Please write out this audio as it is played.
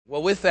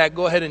Well, with that,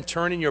 go ahead and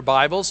turn in your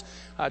Bibles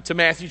to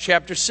Matthew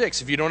chapter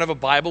 6. If you don't have a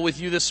Bible with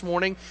you this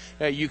morning,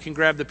 you can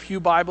grab the pew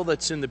Bible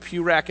that's in the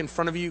pew rack in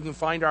front of you. You can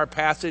find our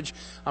passage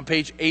on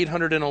page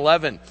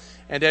 811.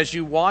 And as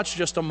you watched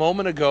just a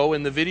moment ago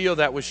in the video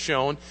that was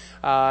shown,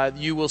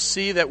 you will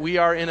see that we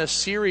are in a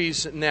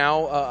series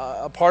now,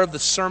 a part of the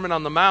Sermon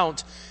on the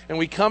Mount. And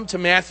we come to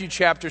Matthew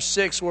chapter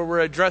 6, where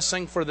we're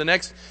addressing for the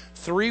next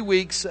 3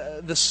 weeks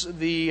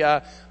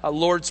the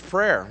Lord's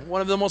Prayer,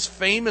 one of the most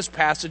famous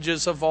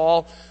passages of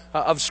all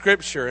of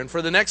Scripture. And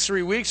for the next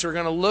 3 weeks, we're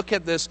going to look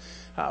at this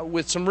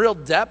with some real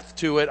depth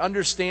to it,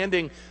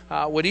 understanding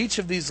what each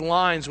of these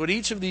lines, what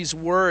each of these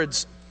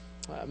words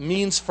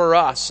means for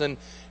us. And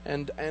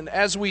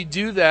as we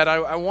do that,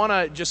 I want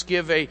to just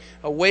give a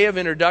way of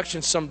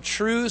introduction, some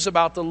truths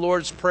about the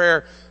Lord's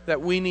Prayer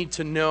that we need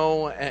to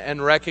know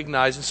and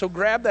recognize. And so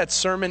grab that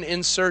sermon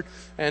insert,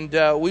 and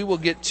we will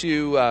get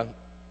to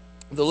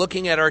the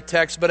looking at our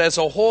text. But as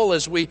a whole,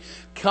 as we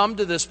come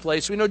to this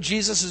place, we know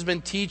Jesus has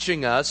been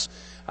teaching us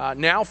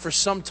now for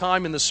some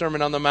time in the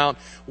Sermon on the Mount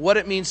what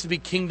it means to be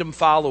kingdom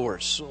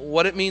followers,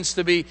 what it means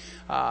to be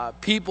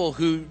people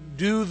who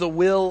do the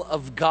will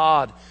of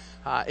God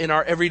in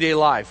our everyday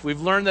life.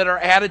 We've learned that our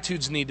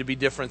attitudes need to be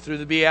different through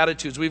the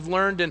Beatitudes. We've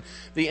learned in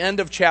the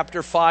end of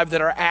chapter 5 that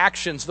our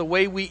actions, the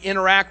way we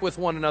interact with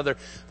one another,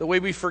 the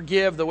way we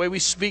forgive, the way we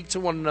speak to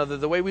one another,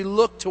 the way we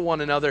look to one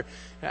another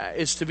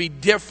is to be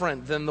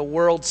different than the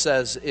world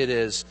says it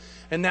is.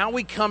 And now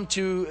we come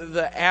to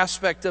the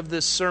aspect of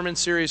this sermon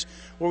series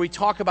where we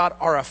talk about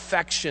our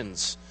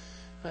affections.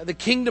 The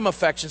kingdom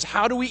affections.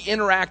 How do we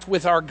interact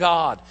with our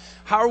God?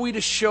 How are we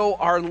to show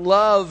our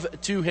love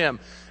to Him?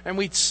 And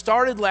we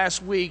started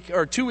last week,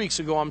 or 2 weeks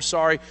ago,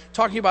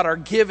 talking about our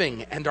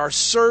giving and our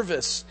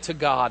service to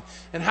God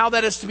and how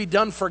that is to be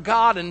done for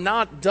God and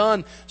not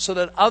done so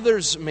that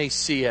others may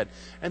see it.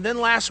 And then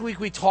last week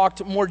we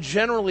talked more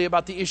generally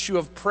about the issue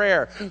of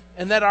prayer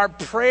and that our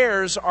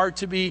prayers are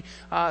to be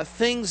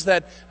things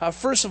that,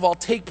 first of all,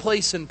 take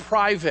place in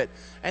private.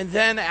 And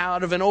then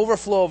out of an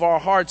overflow of our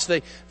hearts,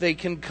 they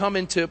can come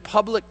into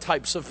public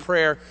types of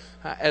prayer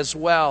as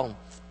well.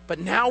 But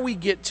now we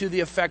get to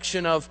the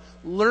affection of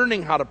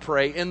learning how to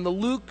pray. In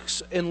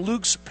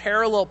Luke's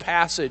parallel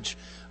passage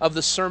of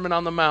the Sermon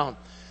on the Mount,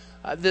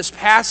 this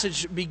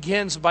passage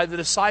begins by the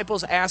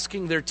disciples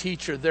asking their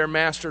teacher, their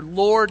master,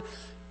 "Lord,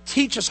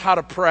 teach us how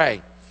to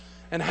pray,"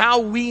 and how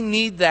we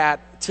need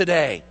that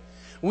today.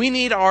 We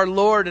need our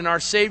Lord and our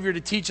Savior to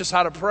teach us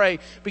how to pray,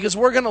 because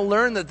we're going to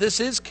learn that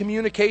this is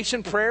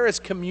communication. Prayer is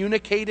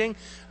communicating,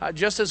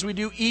 just as we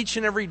do each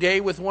and every day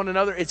with one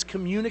another. It's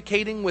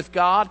communicating with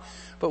God,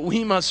 but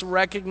we must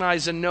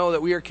recognize and know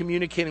that we are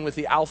communicating with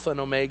the Alpha and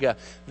Omega,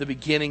 the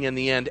beginning and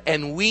the end,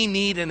 and we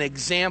need an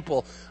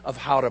example of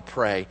how to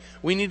pray.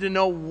 We need to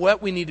know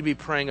what we need to be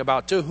praying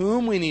about, to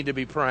whom we need to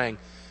be praying.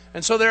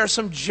 And so there are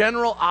some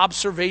general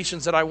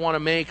observations that I want to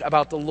make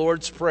about the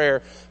Lord's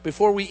Prayer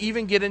before we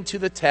even get into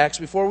the text,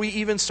 before we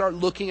even start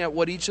looking at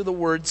what each of the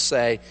words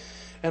say.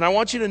 And I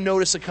want you to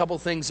notice a couple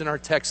things in our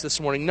text this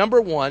morning. Number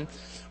one,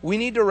 we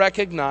need to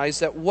recognize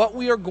that what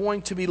we are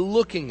going to be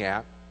looking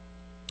at,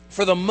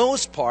 for the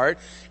most part,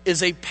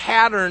 is a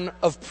pattern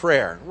of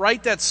prayer.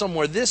 Write that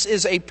somewhere. This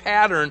is a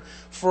pattern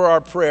for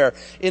our prayer.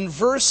 In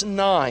verse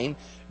 9,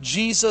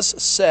 Jesus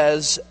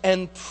says,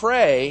 "And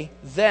pray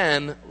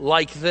then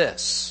like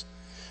this."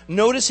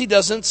 Notice he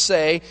doesn't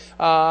say,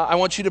 I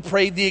want you to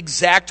pray the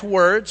exact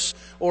words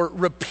or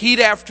repeat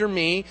after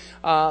me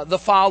the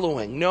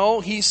following.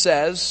 No, he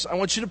says, I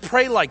want you to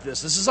pray like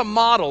this. This is a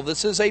model.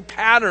 This is a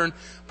pattern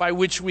by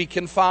which we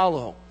can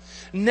follow.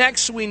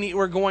 Next,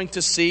 we're going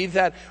to see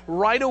that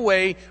right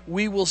away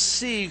we will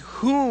see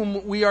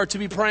whom we are to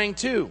be praying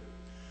to.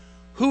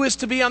 Who is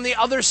to be on the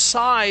other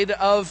side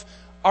of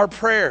our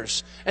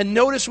prayers. And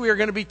notice we are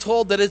going to be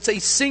told that it's a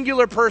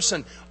singular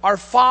person, our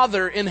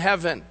Father in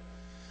heaven.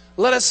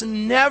 Let us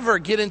never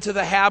get into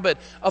the habit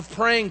of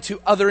praying to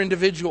other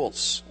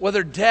individuals,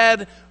 whether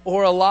dead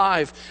or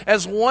alive.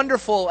 As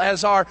wonderful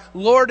as our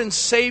Lord and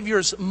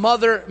Savior's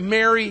mother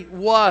Mary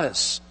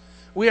was,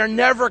 we are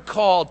never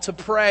called to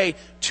pray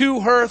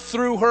to her,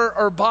 through her,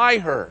 or by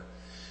her.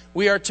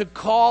 We are to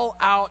call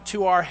out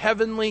to our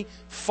heavenly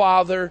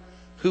Father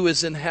who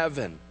is in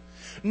heaven.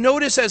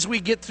 Notice as we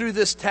get through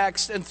this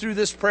text and through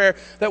this prayer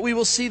that we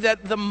will see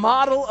that the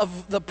model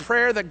of the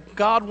prayer that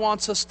God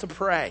wants us to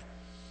pray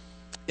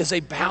is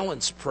a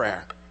balanced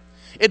prayer.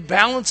 It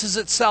balances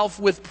itself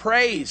with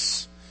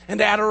praise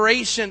and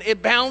adoration.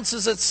 It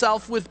balances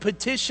itself with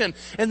petition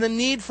and the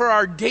need for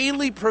our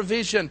daily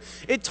provision.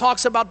 It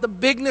talks about the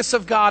bigness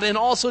of God and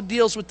also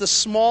deals with the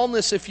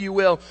smallness, if you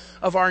will,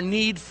 of our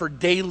need for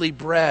daily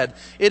bread.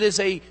 It is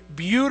a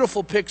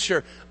beautiful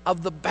picture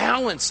of the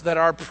balance that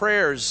our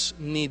prayers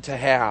need to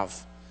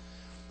have.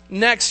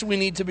 Next, we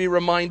need to be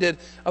reminded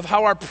of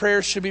how our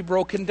prayers should be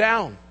broken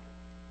down.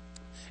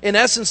 In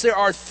essence, there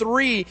are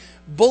 3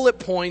 bullet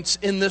points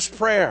in this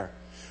prayer.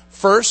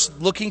 First,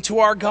 looking to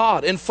our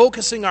God and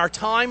focusing our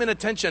time and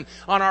attention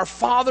on our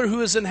Father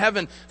who is in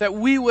heaven, that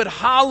we would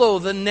hallow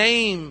the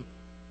name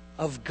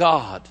of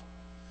God.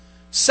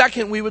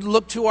 Second, we would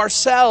look to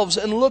ourselves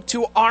and look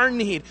to our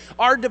need,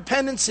 our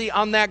dependency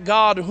on that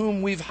God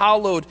whom we've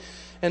hallowed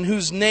and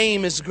whose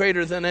name is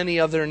greater than any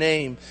other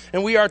name.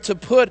 And we are to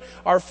put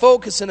our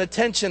focus and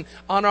attention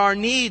on our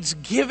needs,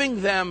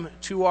 giving them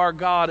to our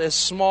God as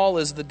small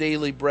as the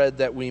daily bread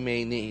that we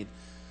may need.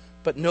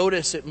 But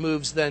notice it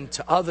moves then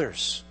to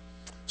others.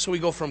 So we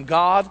go from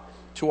God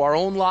to our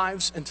own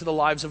lives and to the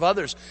lives of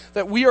others.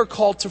 That we are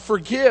called to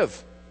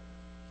forgive.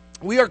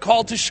 We are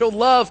called to show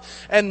love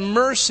and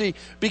mercy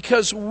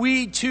because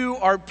we too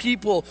are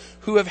people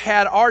who have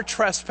had our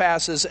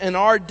trespasses and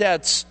our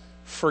debts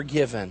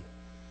forgiven.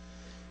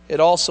 It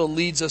also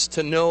leads us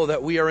to know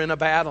that we are in a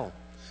battle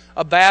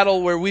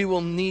where we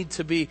will need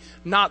to be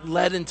not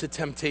led into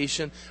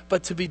temptation,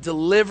 but to be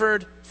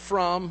delivered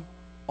from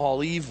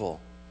all evil.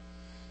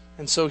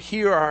 And so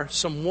here are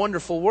some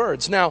wonderful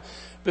words. Now,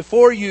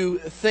 before you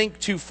think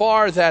too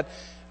far that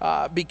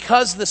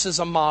because this is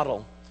a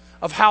model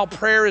of how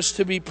prayer is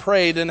to be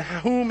prayed and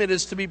whom it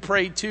is to be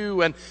prayed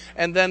to,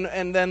 and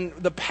then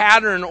the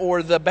pattern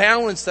or the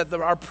balance that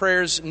our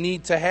prayers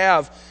need to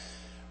have,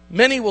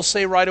 many will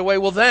say right away,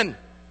 well then,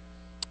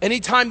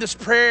 anytime this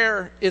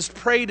prayer is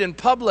prayed in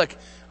public,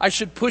 I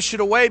should push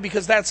it away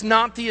because that's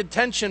not the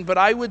intention. But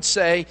I would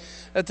say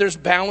that there's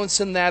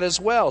balance in that as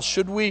well.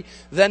 Should we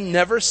then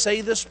never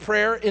say this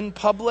prayer in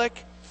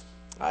public?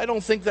 I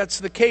don't think that's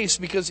the case,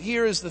 because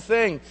here is the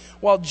thing.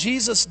 While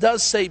Jesus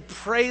does say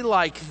pray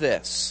like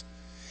this,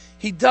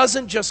 He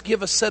doesn't just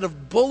give a set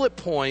of bullet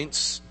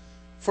points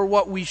for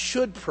what we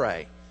should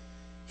pray.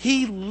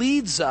 He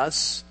leads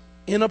us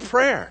in a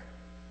prayer.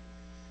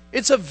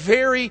 It's a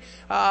very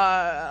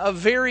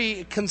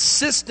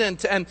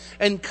consistent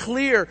and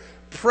clear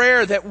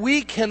prayer that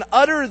we can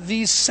utter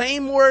these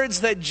same words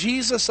that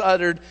Jesus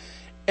uttered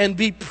and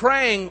be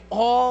praying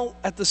all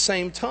at the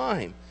same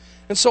time.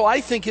 And so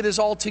I think it is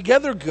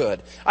altogether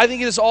good. I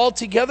think it is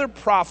altogether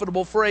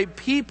profitable for a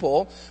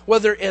people,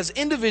 whether as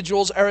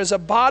individuals or as a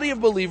body of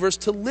believers,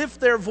 to lift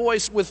their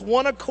voice with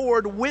one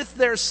accord with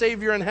their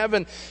Savior in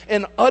heaven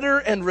and utter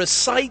and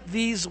recite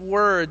these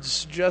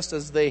words just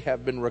as they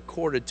have been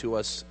recorded to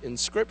us in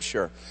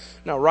Scripture.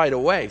 Now, right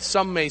away,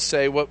 some may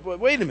say, well,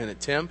 wait a minute,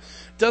 Tim.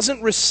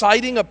 Doesn't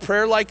reciting a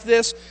prayer like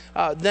this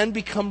then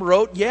become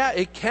rote? Yeah,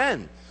 it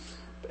can.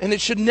 And it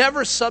should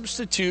never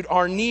substitute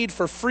our need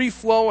for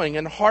free-flowing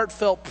and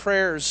heartfelt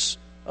prayers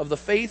of the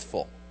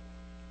faithful.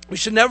 We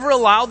should never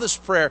allow this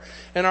prayer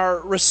and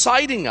our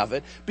reciting of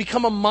it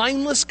become a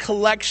mindless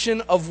collection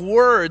of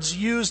words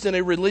used in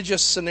a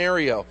religious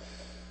scenario.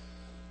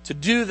 To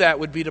do that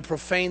would be to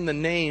profane the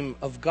name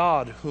of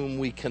God whom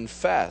we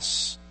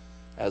confess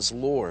as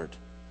Lord.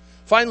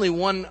 Finally,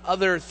 one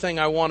other thing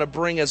I want to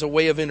bring as a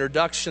way of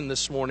introduction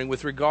this morning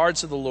with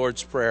regards to the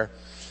Lord's Prayer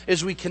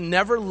is we can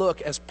never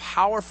look, as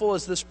powerful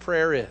as this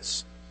prayer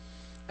is,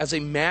 as a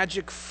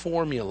magic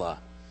formula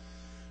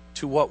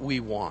to what we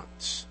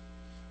want.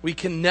 We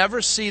can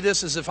never see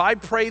this as if I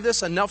pray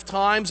this enough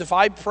times, if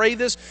I pray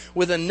this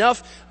with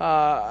enough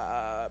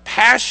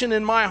passion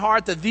in my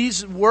heart that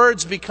these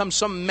words become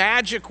some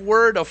magic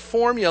word, a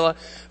formula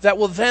that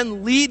will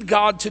then lead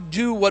God to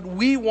do what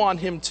we want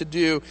Him to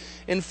do.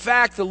 In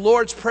fact, the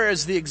Lord's Prayer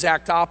is the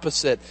exact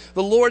opposite.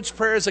 The Lord's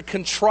Prayer is a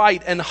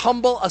contrite and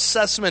humble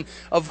assessment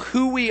of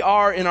who we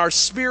are in our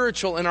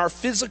spiritual and our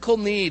physical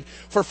need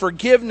for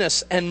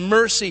forgiveness and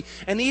mercy,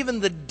 and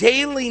even the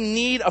daily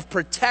need of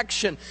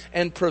protection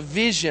and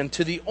provision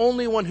to the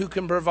only one who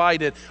can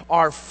provide it,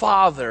 our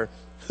Father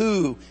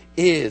who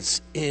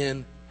is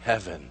in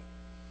heaven.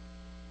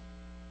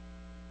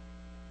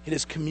 It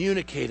is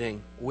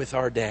communicating with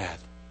our dad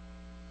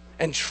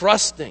and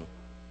trusting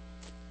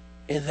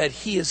in that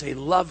He is a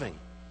loving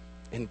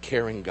and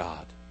caring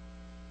God.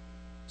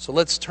 So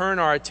let's turn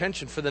our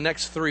attention for the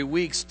next 3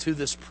 weeks to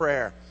this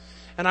prayer.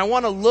 And I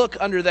want to look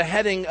under the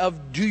heading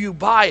of, do you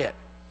buy it?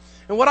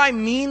 And what I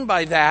mean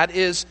by that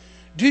is,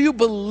 do you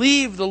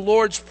believe the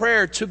Lord's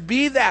Prayer to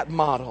be that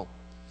model?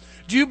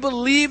 Do you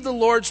believe the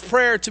Lord's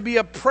Prayer to be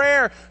a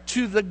prayer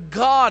to the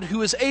God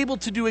who is able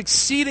to do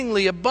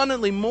exceedingly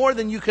abundantly more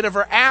than you could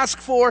ever ask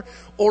for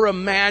or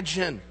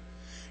imagine?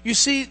 You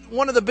see,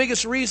 one of the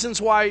biggest reasons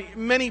why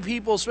many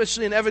people,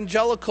 especially in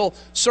evangelical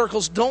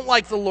circles, don't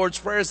like the Lord's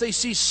Prayer is they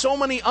see so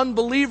many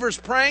unbelievers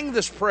praying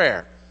this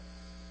prayer.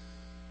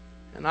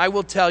 And I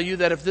will tell you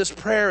that if this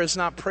prayer is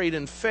not prayed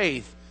in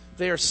faith,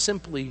 they are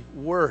simply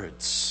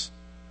words.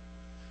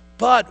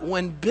 But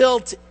when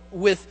built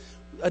with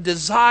a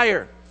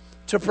desire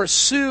to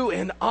pursue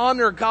and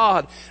honor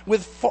God,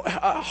 with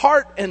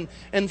heart and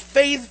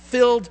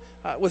faith-filled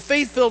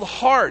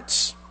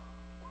hearts,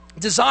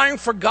 desiring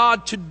for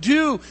God to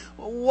do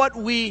what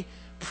we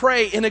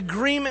pray in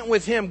agreement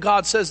with Him,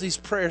 God says these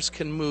prayers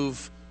can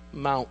move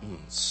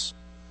mountains.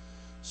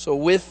 So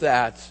with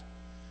that,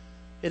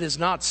 it is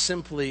not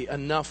simply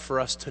enough for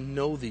us to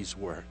know these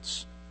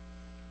words,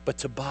 but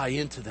to buy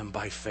into them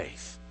by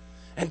faith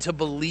and to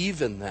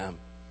believe in them.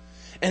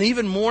 And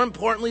even more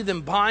importantly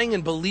than buying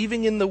and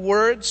believing in the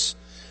words,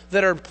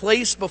 that are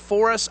placed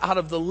before us out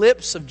of the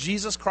lips of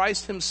Jesus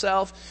Christ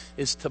himself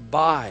is to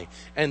buy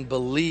and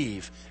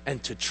believe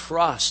and to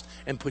trust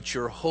and put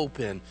your hope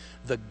in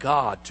the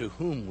God to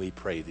whom we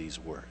pray these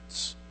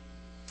words.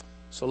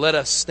 So let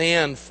us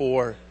stand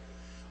for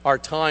our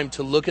time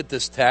to look at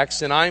this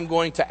text, and I'm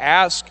going to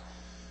ask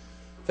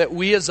that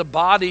we as a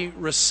body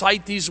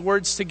recite these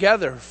words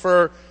together,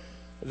 for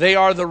they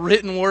are the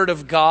written word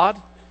of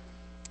God,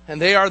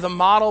 and they are the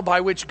model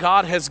by which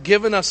God has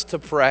given us to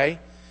pray.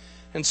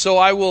 And so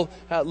I will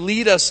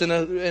lead us in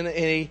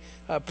a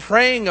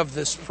praying of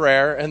this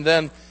prayer, and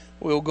then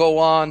we'll go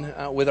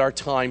on with our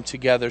time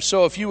together.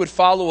 So if you would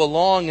follow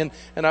along, and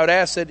I would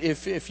ask that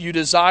if you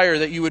desire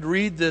that you would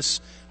read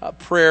this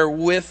prayer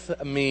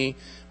with me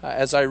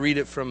as I read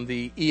it from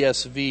the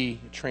ESV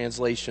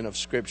translation of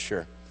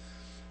Scripture.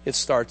 It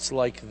starts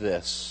like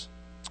this.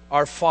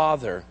 Our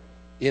Father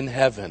in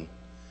heaven,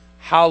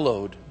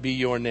 hallowed be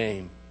your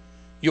name.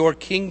 Your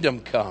kingdom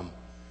come,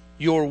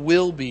 your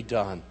will be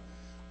done,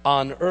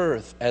 on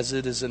earth as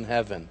it is in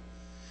heaven.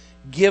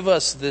 Give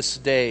us this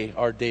day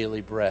our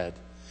daily bread,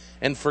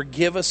 and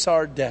forgive us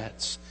our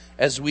debts,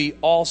 as we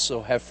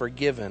also have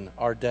forgiven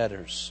our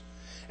debtors.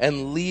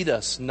 And lead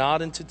us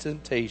not into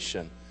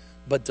temptation,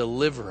 but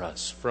deliver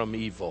us from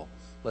evil.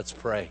 Let's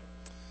pray.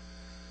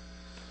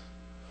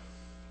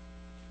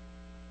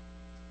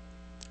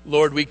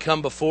 Lord, we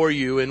come before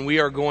you, and we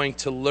are going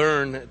to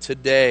learn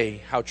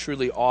today how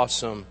truly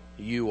awesome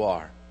you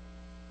are.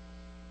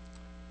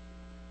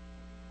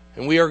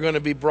 And we are going to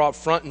be brought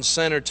front and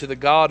center to the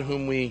God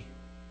whom we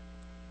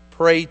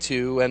pray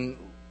to. And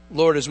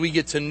Lord, as we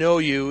get to know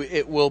you,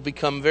 it will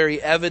become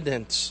very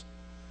evident,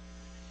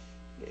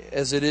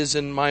 as it is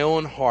in my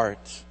own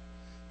heart,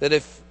 that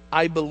if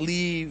I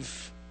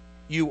believe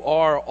you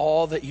are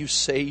all that you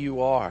say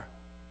you are,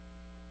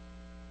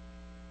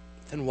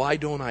 then why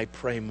don't I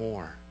pray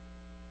more?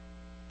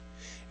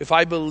 If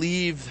I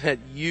believe that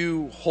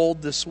you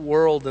hold this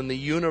world and the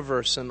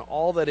universe and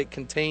all that it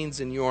contains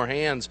in your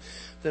hands,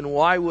 then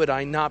why would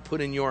I not put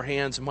in your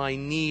hands my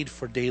need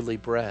for daily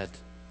bread,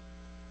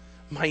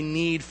 my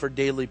need for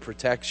daily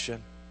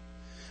protection,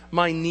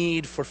 my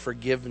need for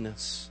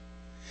forgiveness?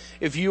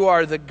 If you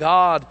are the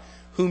God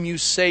whom you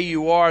say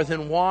you are,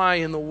 then why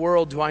in the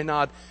world do I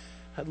not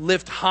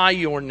lift high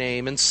your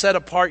name and set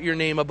apart your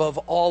name above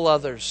all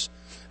others?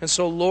 And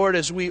so, Lord,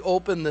 as we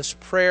open this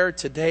prayer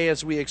today,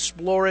 as we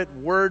explore it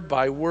word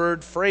by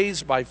word,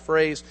 phrase by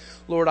phrase,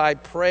 Lord, I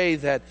pray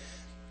that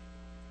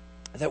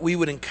we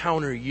would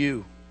encounter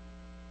you.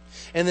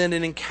 And then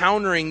in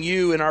encountering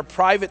you in our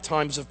private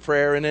times of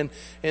prayer and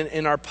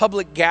in our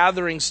public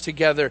gatherings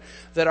together,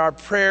 that our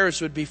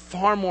prayers would be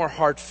far more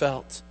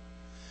heartfelt,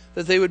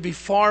 that they would be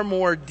far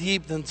more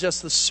deep than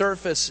just the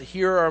surface,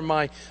 here are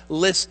my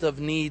list of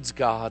needs,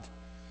 God,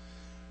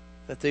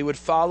 that they would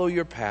follow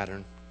your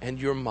pattern and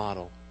your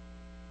model,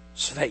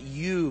 so that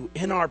you,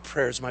 in our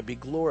prayers, might be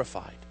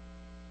glorified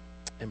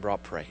and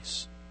brought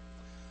praise.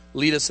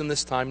 Lead us in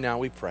this time now,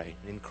 we pray.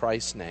 In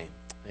Christ's name,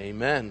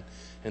 amen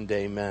and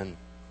amen.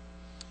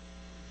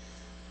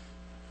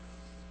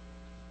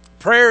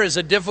 Prayer is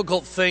a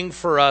difficult thing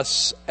for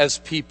us as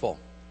people.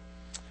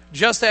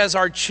 Just as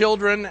our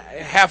children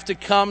have to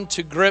come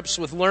to grips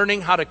with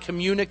learning how to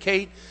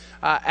communicate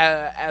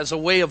as a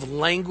way of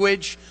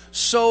language,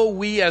 so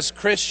we as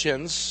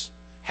Christians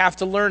have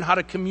to learn how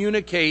to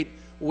communicate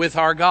with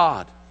our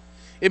God.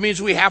 It means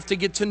we have to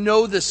get to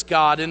know this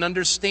God and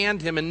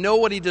understand Him and know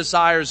what He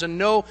desires and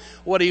know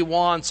what He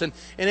wants. And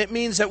it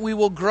means that we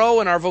will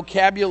grow in our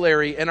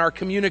vocabulary and our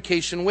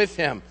communication with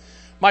Him.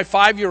 My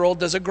 5-year-old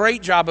does a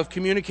great job of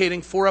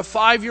communicating for a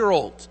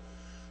 5-year-old,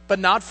 but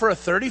not for a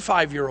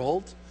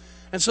 35-year-old.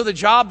 And so the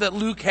job that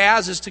Luke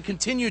has is to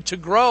continue to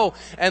grow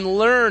and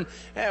learn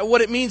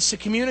what it means to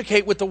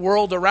communicate with the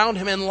world around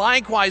him. And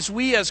likewise,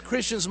 we as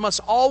Christians must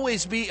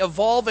always be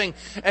evolving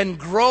and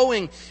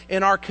growing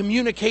in our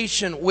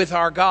communication with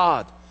our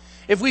God.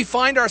 If we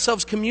find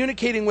ourselves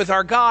communicating with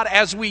our God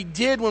as we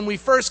did when we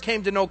first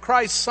came to know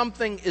Christ,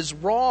 something is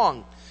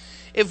wrong.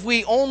 If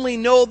we only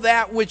know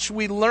that which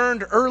we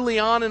learned early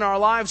on in our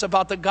lives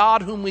about the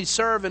God whom we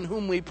serve and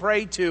whom we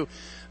pray to,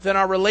 then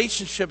our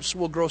relationships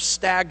will grow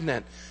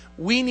stagnant.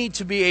 We need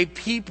to be a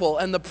people,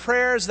 and the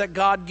prayers that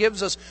God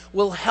gives us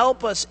will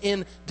help us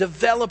in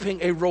developing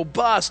a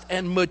robust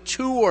and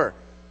mature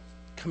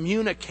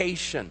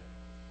communication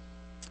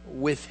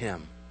with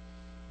Him.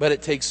 But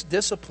it takes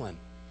discipline.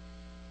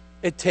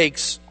 It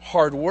takes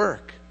hard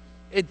work.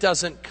 It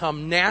doesn't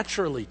come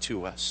naturally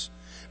to us.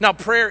 Now,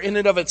 prayer in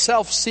and of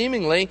itself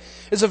seemingly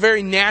is a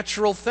very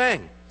natural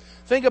thing.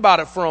 Think about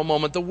it for a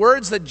moment. The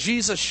words that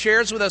Jesus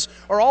shares with us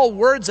are all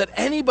words that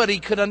anybody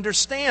could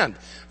understand.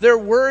 They're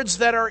words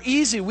that are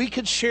easy. We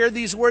could share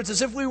these words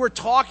as if we were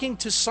talking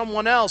to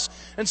someone else.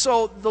 And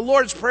so the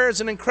Lord's Prayer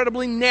is an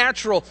incredibly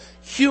natural,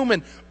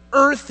 human,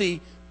 earthy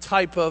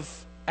type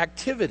of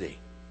activity.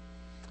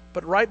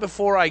 But right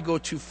before I go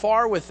too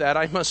far with that,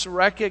 I must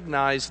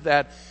recognize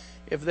that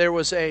if there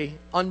was an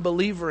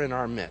unbeliever in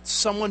our midst,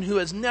 someone who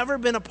has never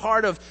been a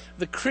part of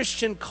the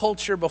Christian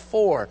culture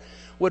before,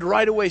 would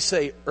right away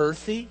say,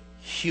 earthy,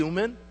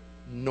 human,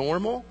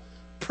 normal.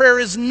 Prayer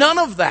is none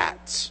of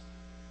that.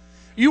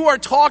 You are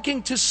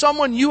talking to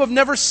someone you have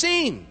never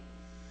seen.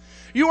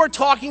 You are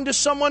talking to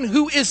someone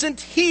who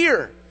isn't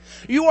here.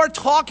 You are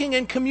talking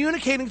and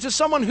communicating to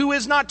someone who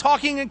is not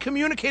talking and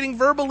communicating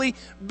verbally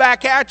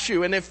back at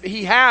you. And if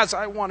he has,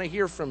 I want to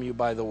hear from you,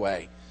 by the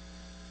way.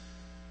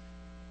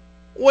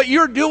 What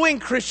you're doing,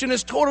 Christian,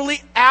 is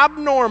totally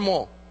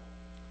abnormal.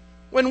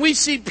 When we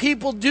see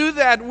people do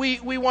that, we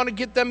want to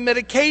get them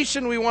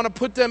medication. We want to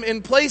put them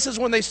in places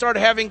when they start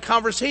having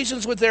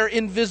conversations with their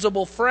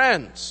invisible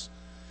friends.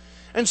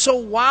 And so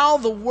while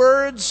the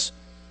words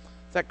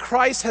that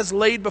Christ has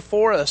laid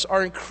before us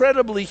are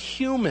incredibly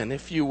human,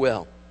 if you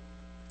will,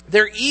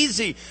 they're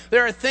easy.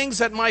 There are things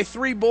that my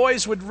 3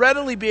 boys would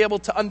readily be able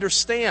to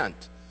understand.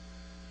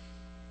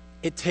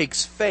 It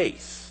takes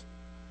faith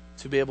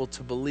to be able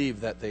to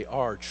believe that they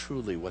are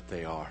truly what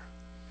they are.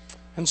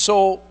 And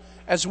so,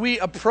 as we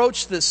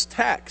approach this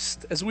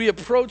text, as we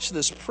approach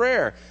this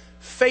prayer,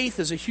 faith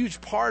is a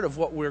huge part of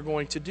what we're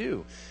going to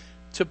do.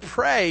 To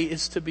pray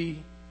is to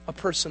be a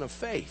person of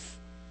faith.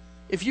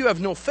 If you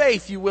have no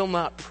faith, you will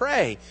not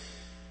pray,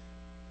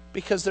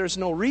 because there's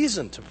no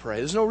reason to pray.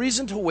 There's no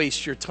reason to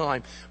waste your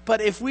time.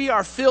 But if we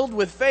are filled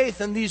with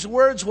faith, and these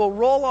words will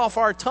roll off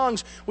our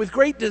tongues with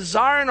great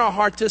desire in our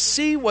heart to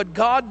see what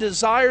God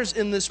desires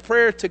in this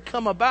prayer to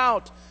come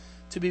about,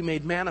 to be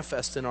made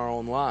manifest in our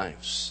own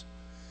lives.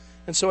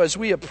 And so as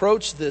we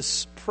approach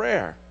this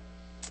prayer,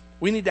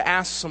 we need to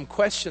ask some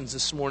questions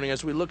this morning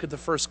as we look at the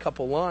first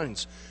couple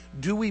lines.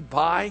 Do we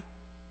buy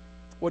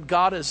what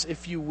God is,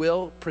 if you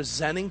will,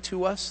 presenting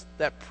to us,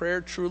 that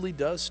prayer truly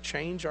does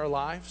change our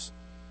lives?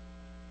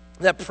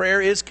 That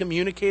prayer is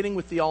communicating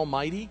with the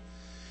Almighty?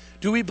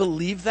 Do we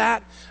believe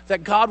that?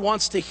 That God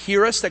wants to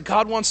hear us? That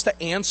God wants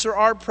to answer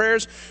our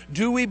prayers?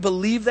 Do we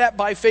believe that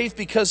by faith?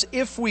 Because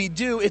if we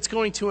do, it's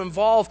going to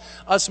involve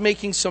us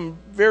making some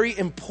very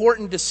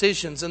important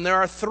decisions. And there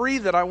are 3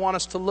 that I want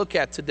us to look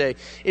at today.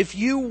 If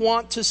you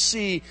want to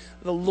see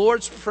the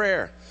Lord's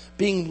Prayer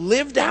being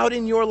lived out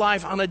in your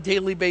life on a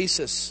daily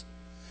basis,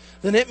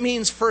 then it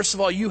means, first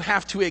of all, you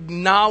have to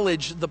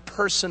acknowledge the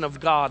person of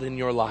God in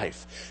your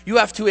life. You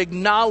have to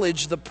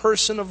acknowledge the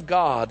person of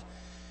God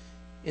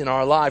in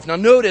our life. Now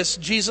notice,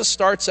 Jesus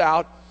starts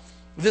out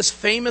this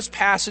famous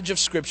passage of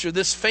Scripture,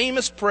 this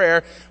famous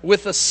prayer,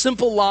 with a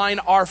simple line,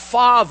 "Our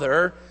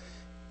Father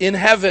in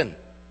heaven."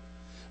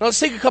 Now let's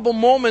take a couple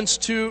moments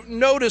to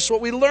notice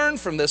what we learn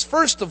from this.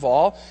 First of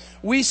all,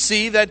 we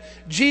see that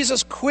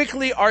Jesus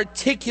quickly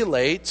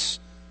articulates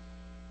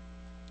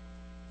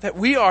that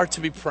we are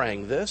to be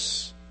praying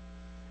this,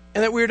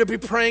 and that we are to be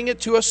praying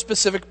it to a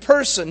specific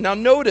person. Now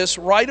notice,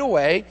 right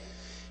away,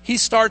 he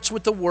starts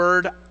with the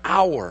word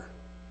 "our."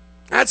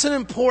 That's an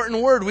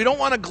important word. We don't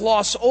want to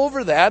gloss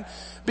over that,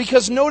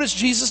 because notice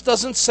Jesus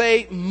doesn't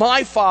say,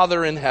 "My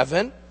Father in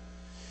heaven."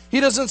 He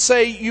doesn't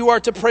say, "You are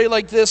to pray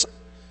like this,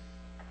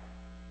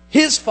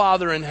 His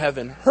Father in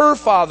heaven, her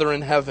Father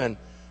in heaven,"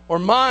 or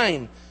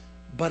 "mine,"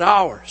 but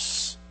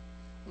 "ours."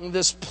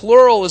 This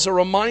plural is a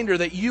reminder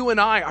that you and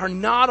I are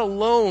not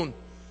alone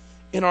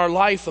in our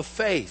life of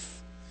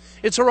faith.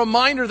 It's a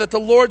reminder that the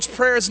Lord's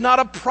Prayer is not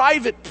a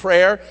private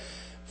prayer,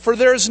 for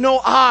there is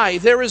no I,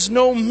 there is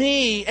no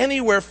me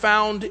anywhere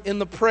found in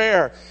the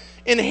prayer.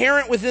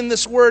 Inherent within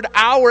this word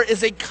 "our"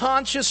 is a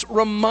conscious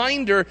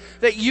reminder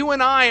that you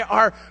and I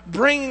are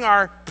bringing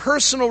our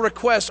personal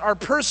requests, our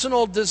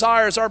personal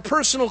desires, our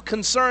personal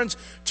concerns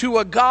to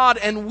a God,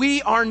 and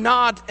we are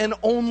not an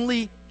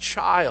only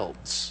child.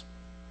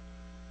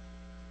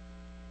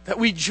 That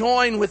we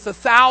join with the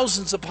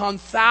thousands upon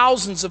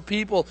thousands of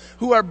people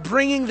who are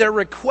bringing their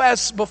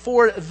requests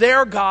before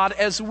their God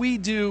as we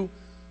do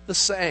the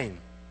same.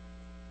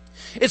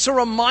 It's a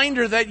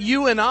reminder that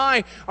you and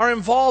I are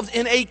involved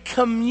in a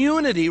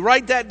community.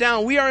 Write that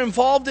down. We are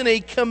involved in a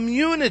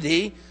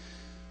community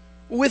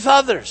with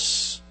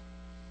others.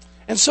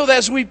 And so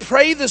as we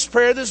pray this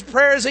prayer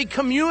is a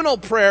communal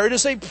prayer. It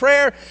is a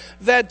prayer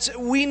that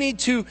we need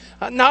to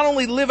not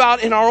only live out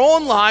in our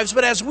own lives,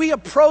 but as we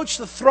approach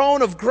the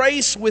throne of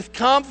grace with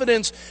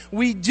confidence,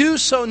 we do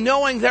so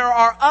knowing there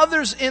are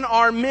others in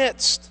our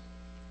midst.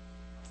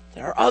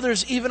 There are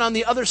others even on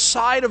the other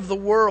side of the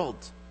world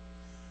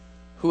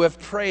who have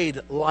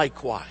prayed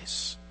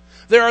likewise.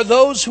 There are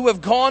those who have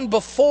gone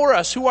before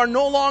us, who are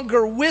no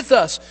longer with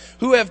us,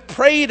 who have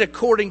prayed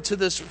according to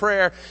this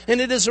prayer.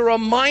 And it is a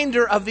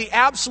reminder of the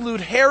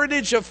absolute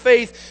heritage of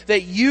faith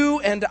that you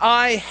and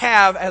I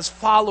have as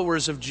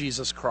followers of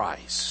Jesus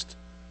Christ.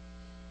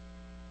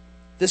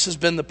 This has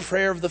been the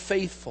prayer of the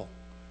faithful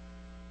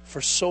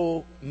for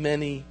so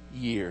many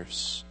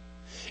years.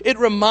 It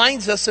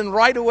reminds us, and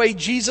right away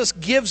Jesus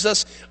gives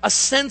us a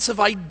sense of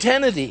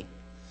identity.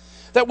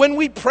 That when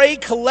we pray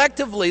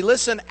collectively,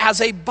 listen, as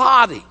a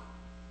body,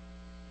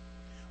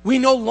 we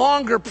no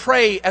longer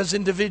pray as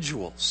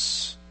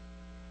individuals.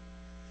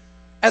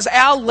 As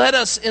Al led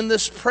us in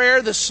this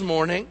prayer this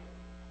morning,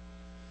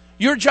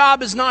 your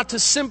job is not to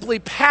simply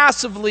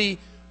passively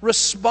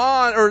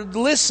respond or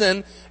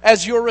listen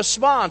as your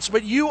response,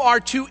 but you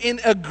are to,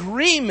 in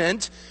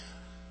agreement,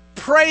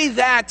 pray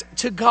that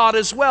to God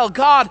as well.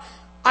 God,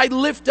 I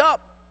lift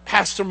up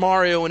Pastor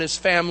Mario and his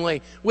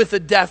family with the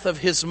death of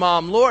his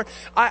mom. Lord,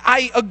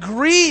 I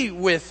agree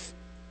with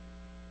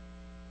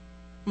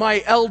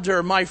my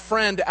elder, my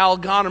friend Al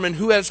Gonerman,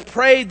 who has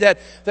prayed that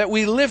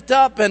we lift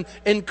up and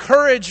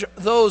encourage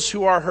those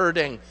who are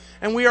hurting.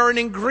 And we are in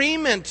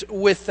agreement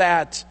with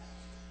that.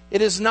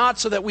 It is not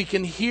so that we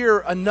can hear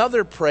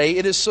another pray.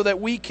 It is so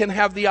that we can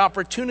have the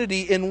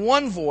opportunity in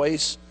one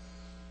voice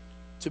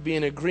to be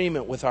in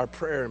agreement with our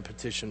prayer and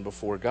petition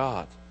before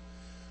God.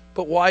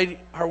 But why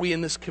are we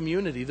in this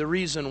community? The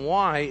reason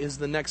why is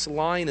the next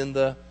line in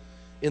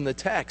the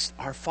text,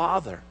 our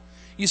Father.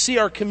 You see,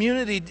 our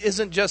community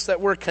isn't just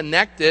that we're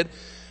connected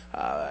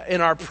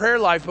in our prayer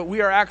life, but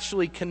we are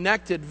actually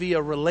connected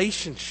via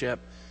relationship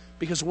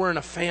because we're in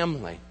a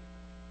family.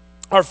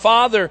 Our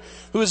Father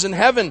who is in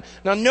heaven.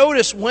 Now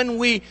notice, when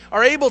we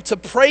are able to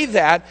pray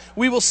that,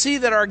 we will see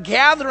that our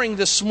gathering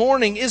this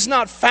morning is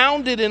not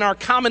founded in our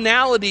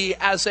commonality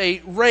as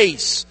a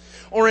race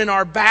or in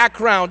our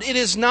background. It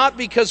is not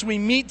because we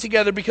meet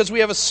together because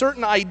we have a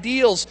certain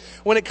ideals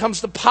when it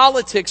comes to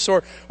politics,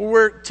 or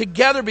we're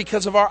together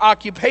because of our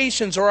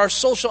occupations or our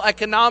social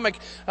economic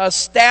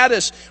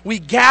status. We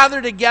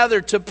gather together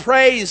to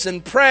praise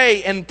and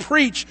pray and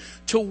preach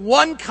to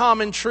one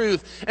common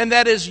truth, and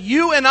that is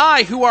you and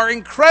I, who are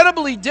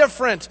incredibly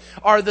different,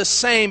 are the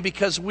same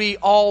because we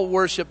all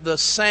worship the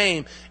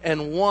same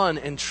and one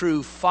and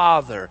true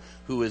Father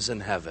who is in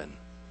heaven.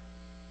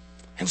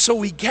 And so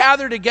we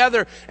gather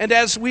together, and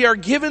as we are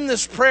given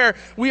this prayer,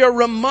 we are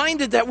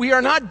reminded that we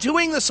are not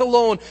doing this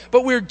alone,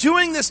 but we're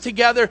doing this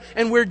together,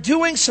 and we're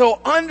doing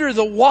so under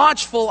the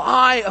watchful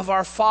eye of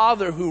our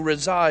Father who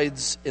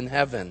resides in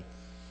heaven.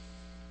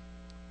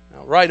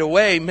 Now, right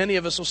away, many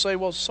of us will say,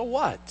 well, so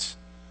what?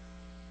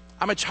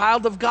 I'm a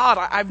child of God.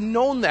 I've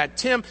known that.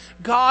 Tim,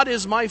 God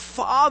is my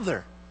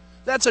Father.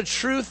 That's a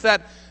truth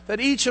that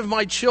each of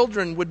my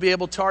children would be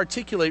able to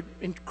articulate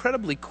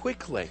incredibly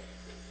quickly.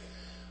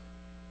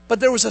 But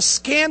there was a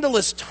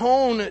scandalous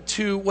tone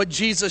to what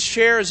Jesus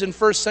shares in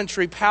first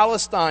century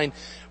Palestine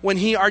when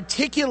he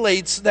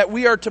articulates that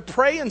we are to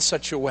pray in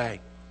such a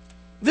way.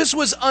 This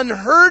was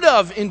unheard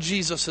of in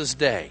Jesus'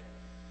 day.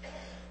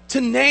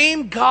 To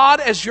name God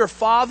as your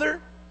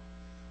Father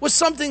was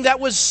something that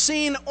was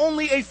seen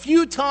only a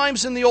few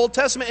times in the Old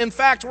Testament. In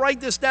fact, write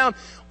this down.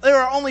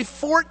 There are only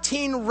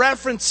 14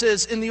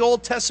 references in the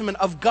Old Testament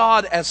of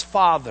God as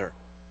Father.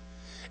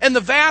 And the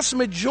vast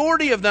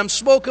majority of them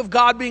spoke of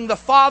God being the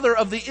Father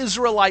of the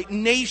Israelite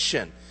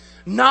nation,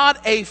 not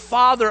a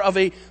father of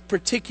a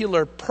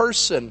particular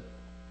person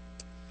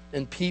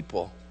and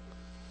people.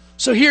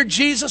 So here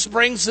Jesus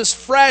brings this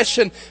fresh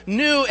and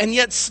new and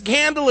yet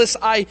scandalous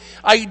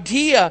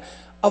idea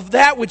of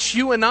that which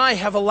you and I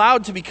have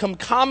allowed to become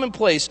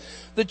commonplace.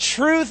 The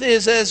truth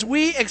is, as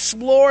we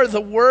explore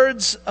the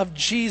words of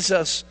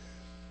Jesus,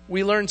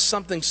 we learn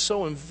something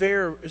so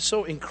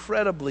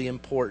incredibly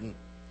important.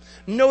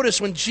 Notice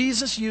when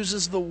Jesus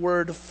uses the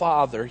word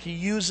Father, he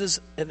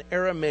uses an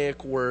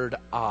Aramaic word,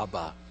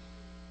 Abba.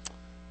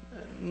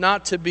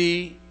 Not to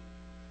be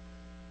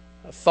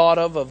thought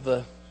of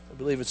the, I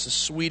believe it's a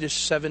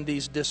Swedish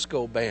 70s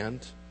disco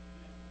band.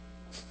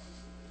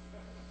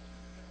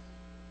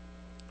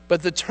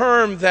 But the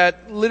term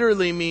that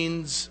literally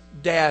means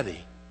daddy.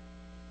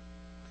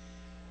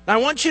 Now I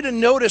want you to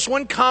notice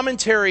one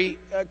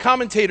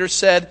commentator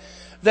said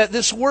that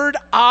this word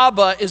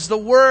Abba is the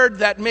word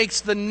that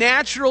makes the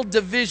natural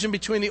division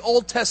between the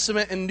Old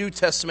Testament and New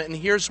Testament. And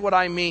here's what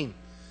I mean.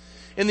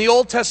 In the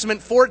Old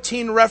Testament,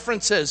 14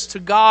 references to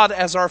God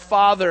as our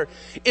Father.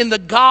 In the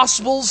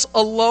Gospels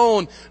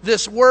alone,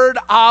 this word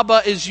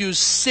Abba is used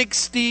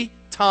 60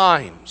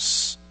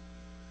 times.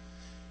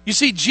 You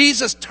see,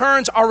 Jesus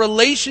turns our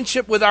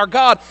relationship with our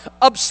God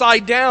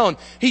upside down.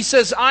 He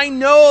says, I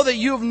know that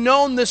you have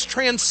known this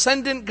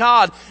transcendent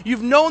God.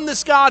 You've known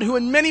this God who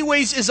in many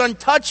ways is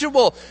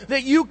untouchable,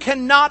 that you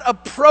cannot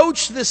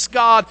approach this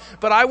God.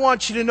 But I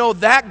want you to know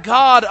that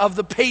God of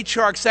the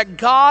patriarchs, that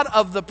God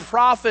of the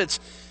prophets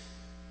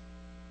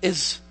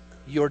is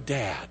your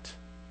dad.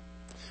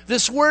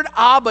 This word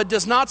Abba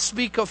does not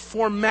speak of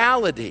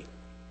formality,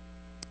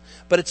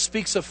 but it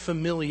speaks of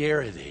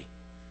familiarity.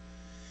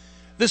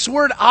 This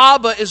word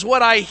Abba is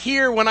what I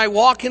hear when I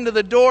walk into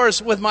the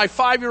doors with my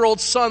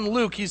 5-year-old son,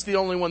 Luke. He's the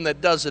only one that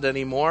does it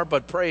anymore,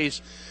 but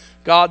praise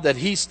God that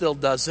he still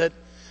does it.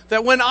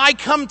 That when I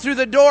come through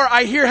the door,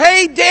 I hear,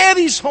 hey,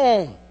 Daddy's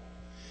home.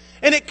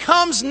 And it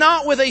comes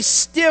not with a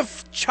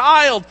stiff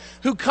child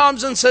who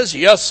comes and says,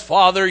 yes,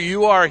 Father,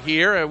 you are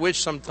here. I wish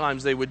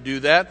sometimes they would do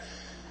that.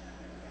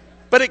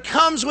 But it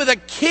comes with a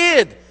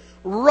kid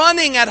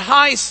running at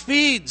high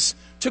speeds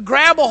to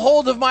grab a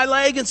hold of my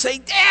leg and say,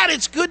 Dad,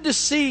 it's good to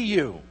see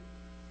you.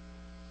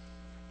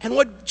 And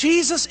what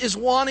Jesus is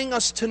wanting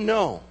us to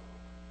know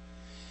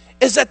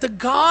is that the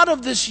God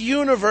of this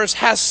universe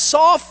has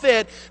saw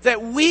fit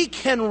that we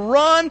can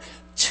run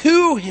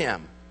to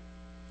Him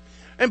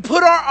and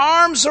put our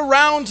arms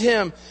around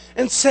Him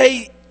and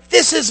say,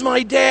 this is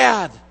my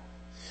dad.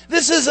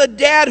 This is a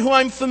dad who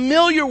I'm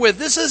familiar with.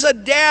 This is a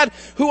dad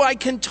who I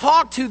can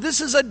talk to. This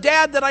is a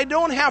dad that I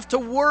don't have to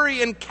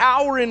worry and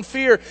cower in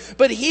fear.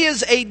 But he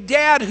is a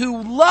dad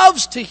who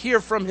loves to hear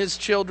from his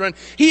children.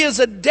 He is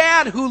a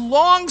dad who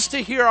longs to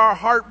hear our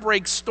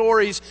heartbreak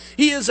stories.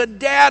 He is a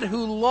dad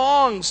who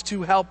longs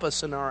to help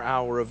us in our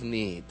hour of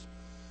need.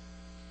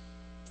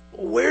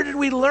 Where did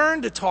we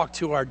learn to talk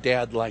to our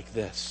dad like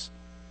this?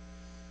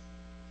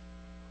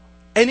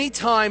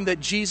 Anytime that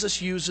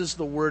Jesus uses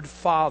the word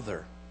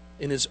Father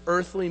in his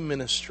earthly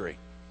ministry,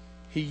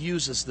 he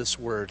uses this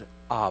word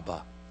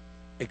Abba,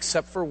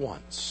 except for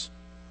once.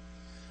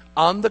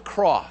 On the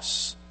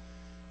cross,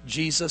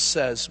 Jesus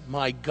says,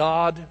 my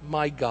God,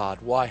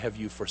 why have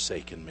you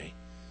forsaken me?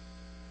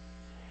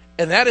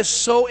 And that is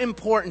so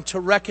important to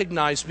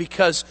recognize,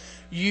 because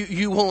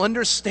you will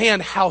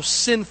understand how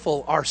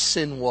sinful our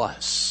sin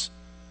was.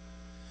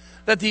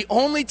 That the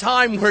only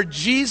time where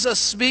Jesus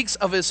speaks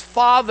of his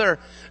Father,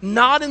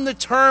 not in the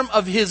term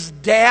of his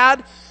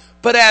dad,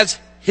 but as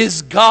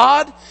his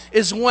God,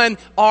 is when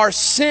our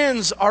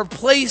sins are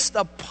placed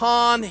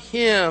upon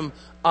him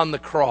on the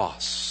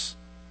cross.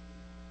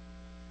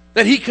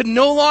 That he could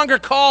no longer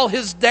call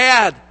his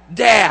dad,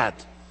 Dad,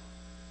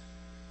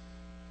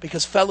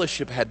 because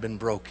fellowship had been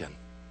broken.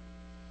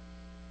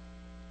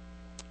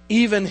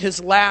 Even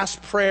his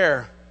last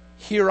prayer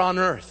here on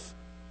earth,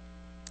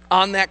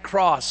 on that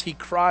cross, he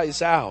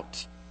cries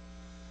out,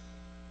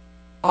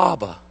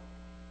 Abba,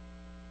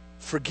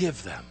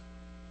 forgive them,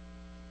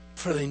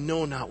 for they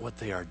know not what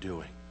they are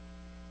doing.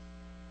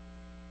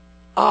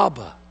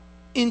 Abba,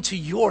 into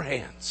your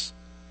hands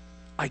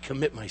I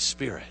commit my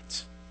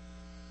spirit.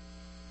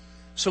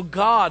 So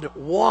God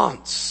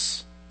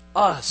wants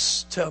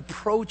us to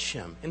approach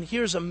him. And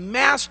here's a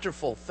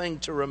masterful thing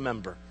to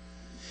remember.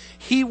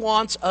 He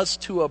wants us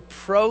to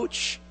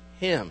approach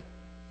him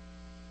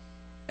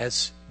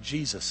as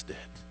Jesus did.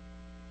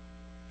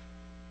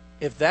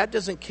 If that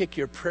doesn't kick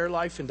your prayer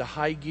life into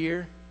high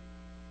gear,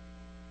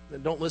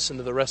 then don't listen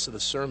to the rest of the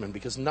sermon,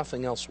 because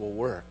nothing else will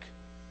work.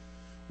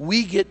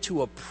 We get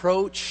to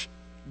approach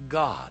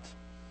God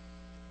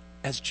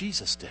as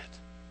Jesus did,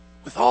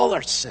 with all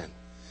our sin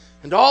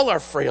and all our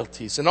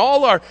frailties and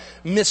all our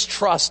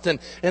mistrust and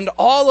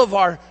all of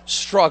our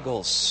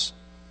struggles.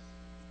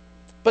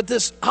 But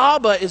this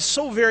Abba is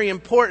so very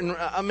important.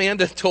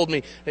 Amanda told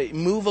me, hey,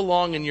 move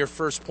along in your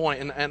first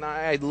point. And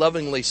I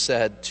lovingly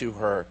said to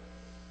her,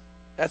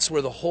 that's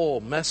where the whole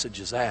message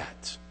is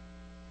at.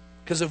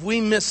 Because if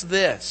we miss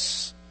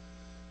this,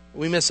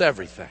 we miss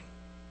everything.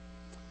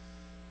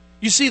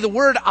 You see, the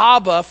word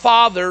Abba,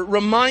 Father,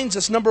 reminds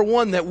us, number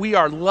one, that we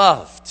are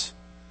loved.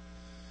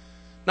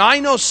 Now, I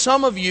know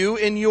some of you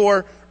in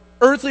your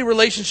earthly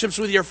relationships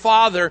with your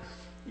father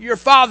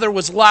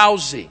was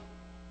lousy.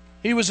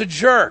 He was a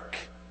jerk.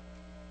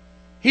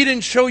 He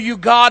didn't show you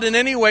God in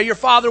any way. Your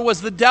father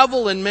was the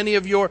devil in many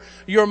of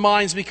your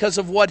minds because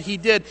of what he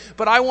did.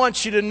 But I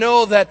want you to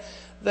know that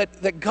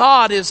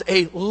God is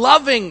a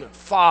loving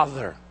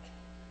Father.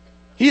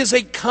 He is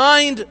a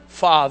kind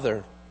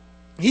Father.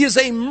 He is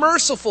a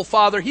merciful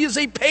Father. He is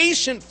a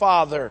patient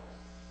Father.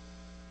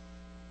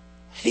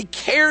 He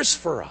cares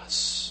for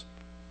us.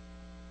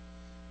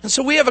 And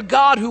so we have a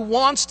God who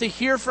wants to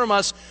hear from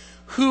us,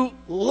 who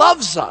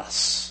loves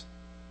us.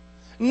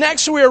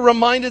 Next, we are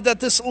reminded that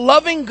this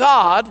loving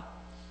God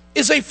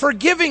is a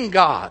forgiving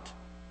God.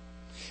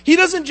 He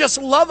doesn't just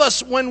love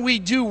us when we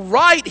do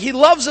right. He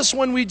loves us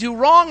when we do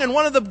wrong. And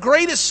one of the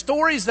greatest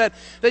stories that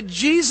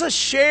Jesus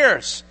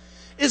shares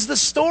is the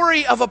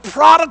story of a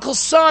prodigal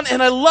son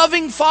and a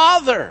loving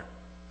father.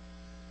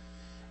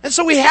 And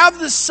so we have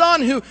this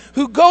son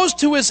who goes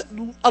to his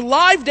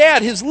alive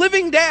dad, his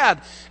living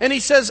dad, and he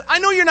says, I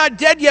know you're not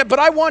dead yet, but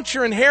I want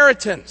your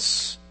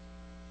inheritance.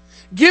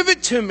 Give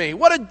it to me.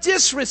 What a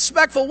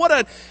disrespectful,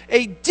 what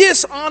a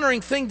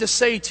dishonoring thing to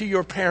say to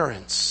your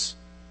parents.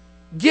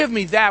 Give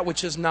me that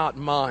which is not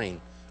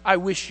mine. I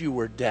wish you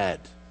were dead.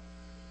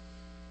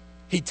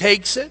 He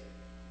takes it,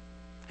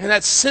 and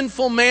that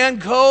sinful man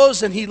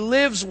goes and he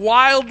lives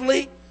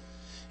wildly,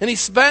 and he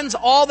spends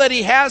all that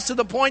he has to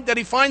the point that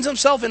he finds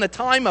himself in a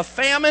time of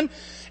famine,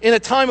 in a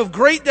time of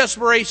great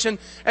desperation,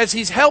 as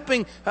he's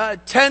helping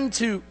tend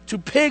to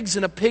pigs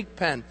in a pig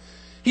pen.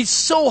 He's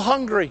so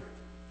hungry.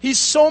 He's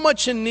so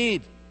much in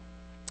need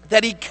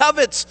that he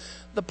covets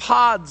the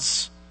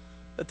pods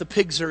that the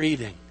pigs are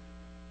eating.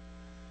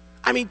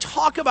 I mean,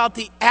 talk about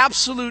the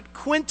absolute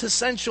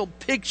quintessential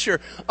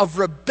picture of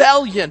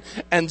rebellion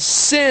and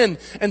sin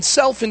and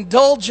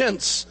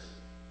self-indulgence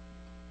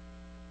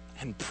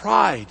and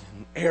pride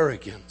and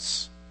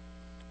arrogance.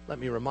 Let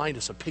me remind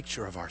us a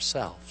picture of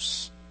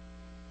ourselves.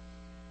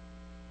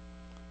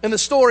 And the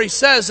story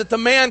says that the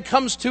man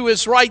comes to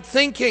his right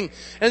thinking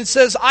and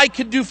says, I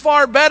could do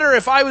far better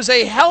if I was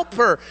a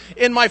helper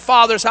in my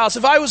father's house.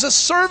 If I was a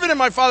servant in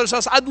my father's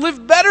house, I'd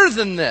live better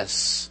than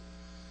this.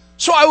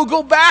 So I will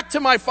go back to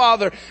my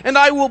father and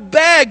I will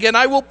beg and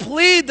I will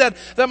plead that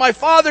my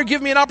father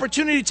give me an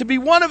opportunity to be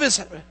one of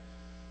his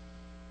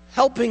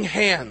helping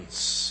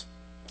hands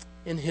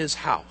in his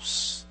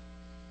house.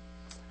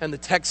 And the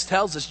text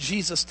tells us,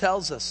 Jesus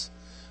tells us,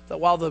 that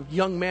while the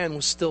young man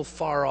was still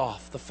far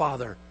off, the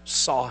Father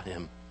saw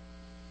him.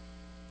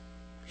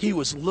 He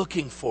was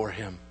looking for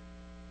him.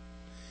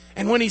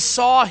 And when he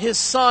saw his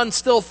son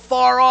still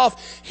far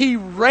off, he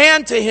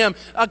ran to him.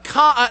 An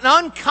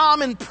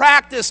uncommon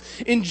practice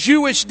in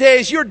Jewish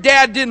days. Your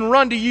dad didn't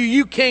run to you,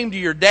 you came to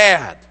your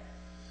dad.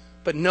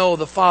 But no,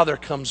 the Father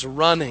comes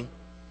running.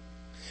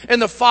 And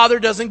the Father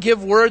doesn't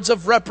give words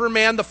of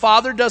reprimand. The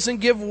Father doesn't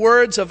give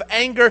words of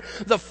anger.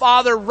 The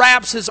Father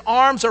wraps his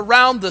arms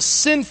around the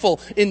sinful,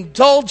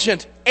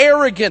 indulgent,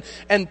 arrogant,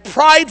 and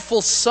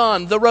prideful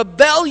son, the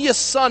rebellious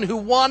son who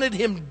wanted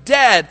him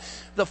dead.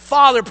 The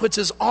Father puts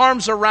his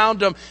arms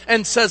around him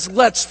and says,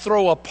 let's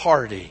throw a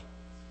party.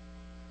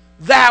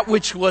 That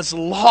which was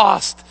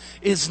lost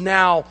is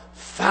now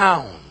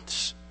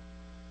found.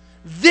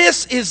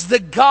 This is the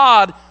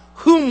God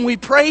whom we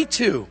pray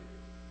to,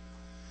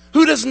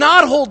 who does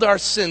not hold our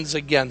sins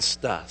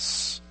against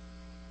us,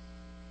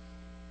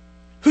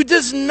 who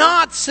does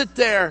not sit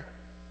there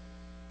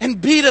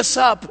and beat us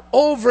up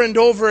over and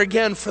over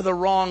again for the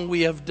wrong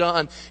we have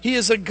done. He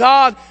is a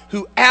God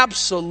who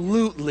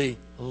absolutely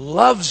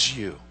loves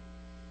you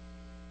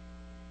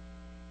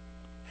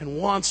and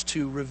wants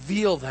to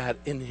reveal that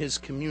in his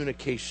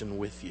communication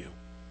with you.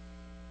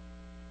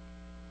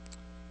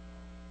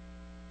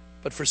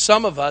 But for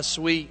some of us,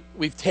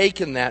 we've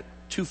taken that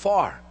too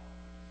far.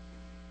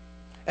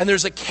 And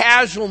there's a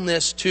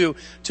casualness to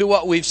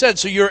what we've said.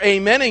 So you're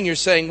amening, you're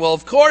saying, well,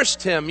 of course,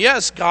 Tim,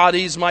 yes, God,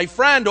 he's my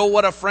friend. Oh,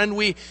 what a friend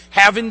we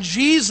have in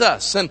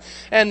Jesus.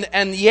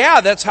 And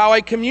yeah, that's how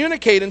I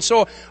communicate. And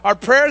so our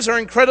prayers are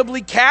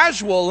incredibly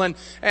casual,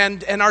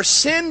 and our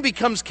sin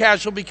becomes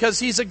casual because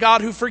he's a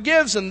God who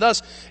forgives. And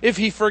thus, if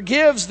he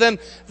forgives, then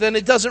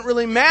it doesn't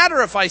really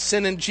matter if I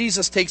sin, and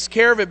Jesus takes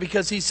care of it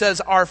because he says,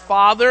 our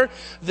Father,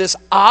 this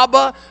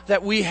Abba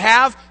that we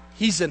have,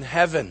 he's in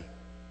heaven.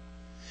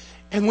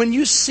 And when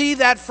you see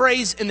that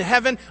phrase in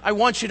heaven, I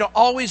want you to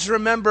always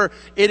remember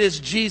it is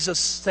Jesus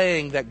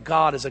saying that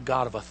God is a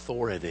God of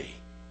authority.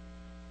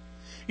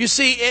 You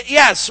see,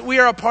 yes, we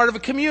are a part of a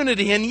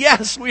community, and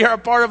yes, we are a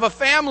part of a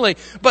family,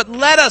 but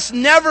let us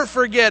never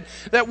forget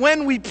that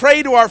when we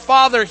pray to our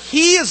Father,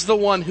 he is the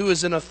one who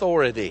is in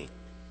authority.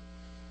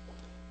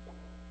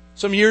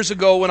 Some years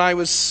ago when I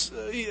was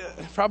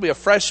probably a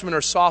freshman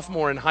or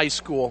sophomore in high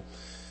school,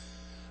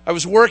 I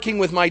was working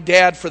with my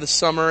dad for the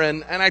summer,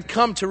 and I'd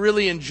come to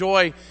really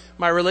enjoy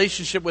my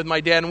relationship with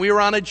my dad. And we were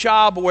on a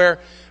job where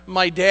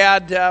my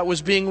dad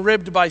was being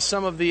ribbed by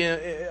some of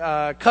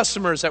the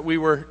customers that we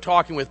were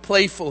talking with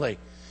playfully.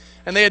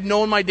 And they had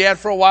known my dad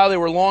for a while. They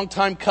were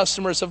longtime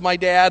customers of my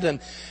dad.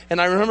 And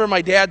I remember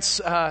my dad's,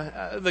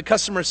 the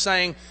customers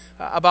saying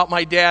about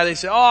my dad, they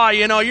said, oh,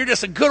 you're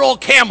just a good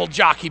old camel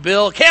jockey,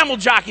 Bill. Camel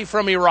jockey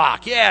from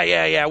Iraq.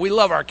 Yeah. We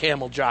love our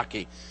camel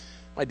jockey.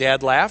 My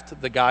dad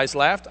laughed, the guys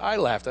laughed, I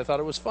laughed. I thought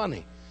it was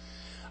funny.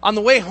 On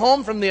the way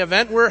home from the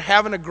event, we're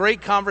having a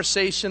great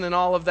conversation and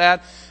all of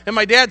that. And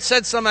my dad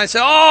said something. I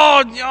said,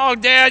 oh,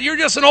 Dad, you're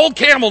just an old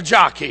camel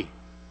jockey.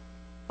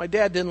 My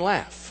dad didn't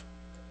laugh.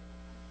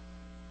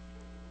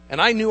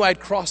 And I knew I'd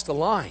crossed the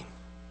line.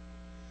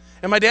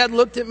 And my dad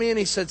looked at me and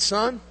he said,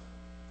 son,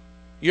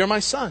 you're my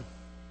son.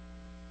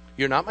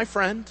 You're not my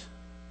friend.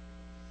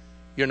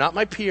 You're not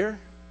my peer.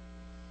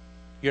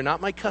 You're not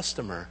my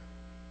customer.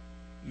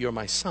 You're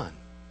my son.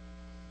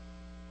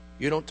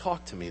 You don't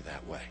talk to me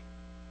that way.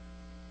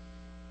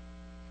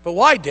 But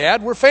why,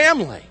 Dad? We're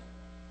family.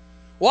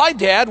 Why,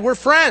 Dad? We're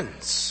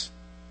friends.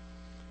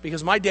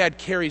 Because my dad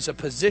carries a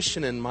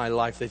position in my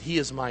life that he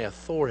is my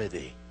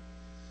authority.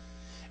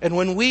 And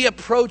when we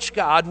approach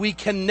God, we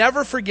can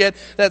never forget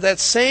that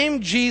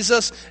same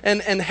Jesus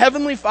and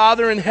Heavenly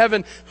Father in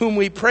heaven whom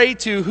we pray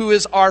to, who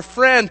is our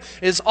friend,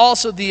 is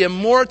also the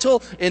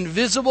immortal,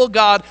 invisible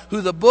God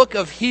who the book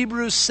of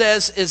Hebrews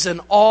says is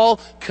an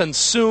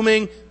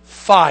all-consuming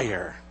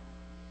fire.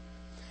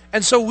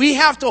 And so we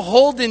have to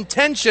hold in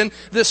tension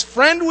this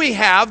friend we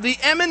have, the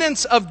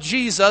immanence of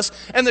Jesus,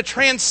 and the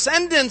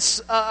transcendence,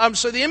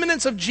 the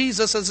immanence of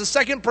Jesus as the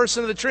second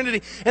person of the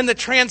Trinity, and the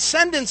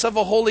transcendence of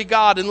a holy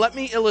God. And let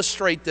me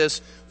illustrate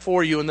this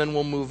for you, and then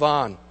we'll move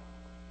on.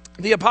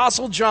 The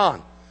Apostle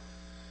John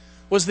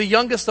was the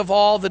youngest of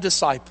all the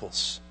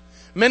disciples.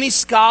 Many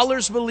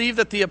scholars believe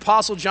that the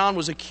Apostle John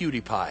was a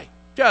cutie pie.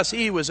 Yes,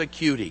 he was a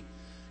cutie.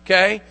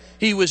 Okay?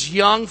 He was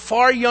young,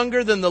 far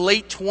younger than the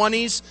late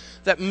 20s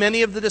that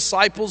many of the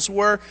disciples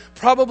were.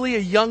 Probably a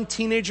young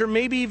teenager,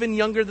 maybe even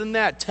younger than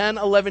that, 10,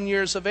 11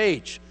 years of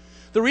age.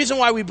 The reason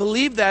why we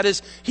believe that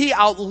is he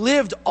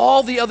outlived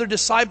all the other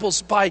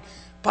disciples by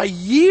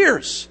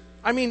years.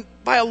 I mean,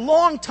 by a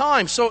long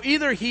time. So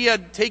either he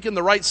had taken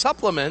the right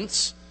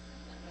supplements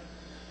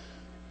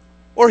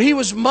or he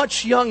was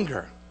much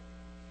younger.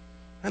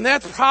 And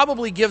that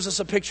probably gives us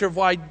a picture of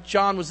why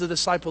John was the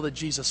disciple that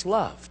Jesus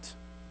loved.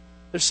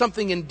 There's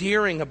something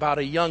endearing about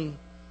a young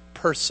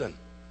person,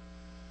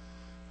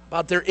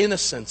 about their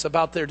innocence,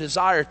 about their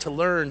desire to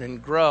learn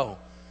and grow.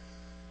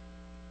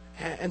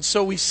 And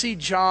so we see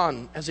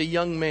John as a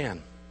young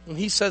man. And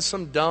he says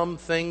some dumb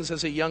things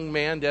as a young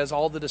man, as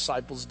all the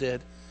disciples did.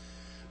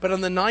 But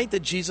on the night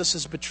that Jesus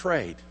is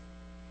betrayed,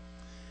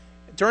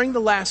 during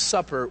the Last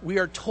Supper, we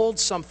are told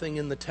something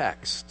in the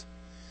text,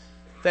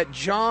 that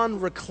John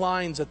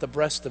reclines at the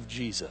breast of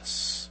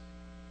Jesus.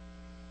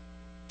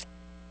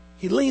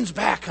 He leans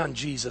back on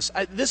Jesus.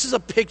 This is a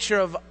picture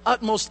of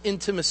utmost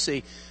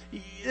intimacy.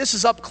 This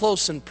is up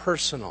close and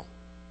personal.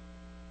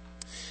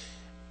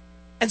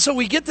 And so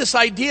we get this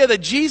idea that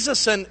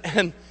Jesus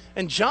and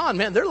John,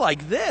 man, they're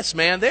like this,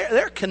 man.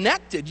 They're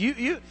connected.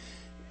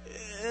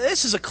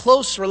 This is a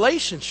close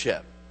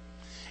relationship.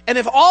 And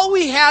if all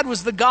we had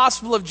was the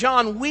Gospel of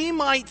John, we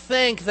might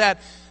think that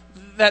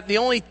the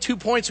only 2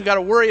 points we got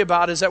to worry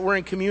about is that we're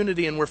in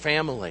community and we're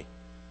family.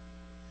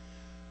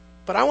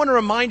 But I want to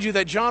remind you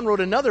that John wrote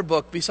another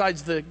book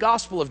besides the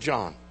Gospel of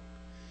John.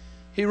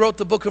 He wrote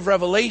the book of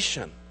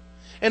Revelation.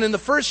 And in the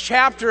first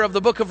chapter of the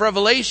book of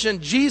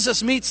Revelation,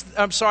 John meets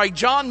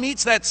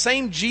that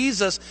same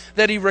Jesus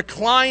that he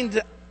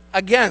reclined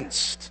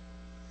against,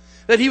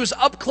 that he was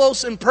up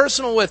close and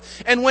personal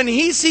with. And when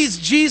he sees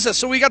Jesus,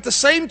 so we got the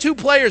same two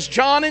players,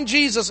 John and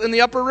Jesus in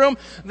the upper room,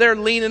 they're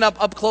leaning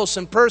up close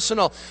and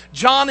personal.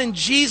 John and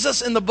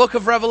Jesus in the book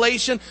of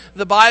Revelation,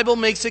 the Bible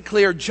makes it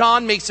clear,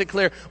 John makes it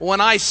clear,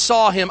 when I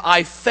saw him,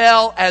 I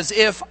fell as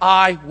if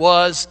I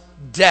was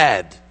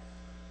dead.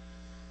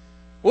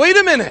 Wait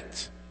a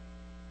minute.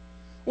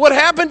 What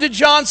happened to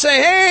John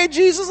saying, hey,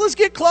 Jesus, let's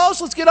get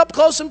close. Let's get up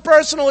close and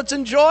personal. Let's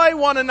enjoy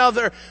one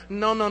another.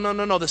 No.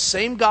 The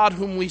same God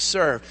whom we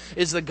serve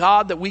is the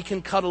God that we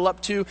can cuddle up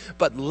to,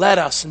 but let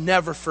us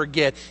never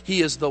forget,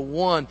 he is the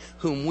one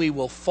whom we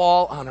will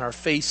fall on our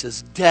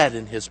faces dead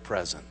in his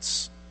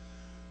presence.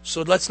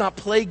 So let's not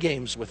play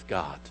games with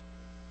God.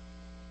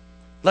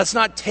 Let's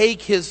not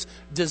take his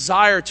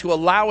desire to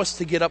allow us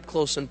to get up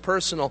close and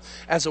personal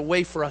as a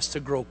way for us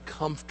to grow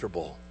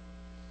comfortable.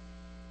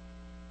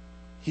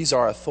 He's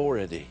our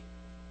authority.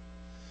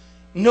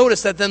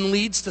 Notice that then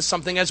leads to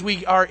something as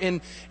we are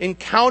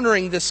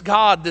encountering this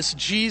God, this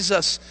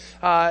Jesus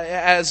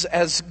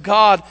as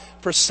God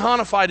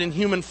personified in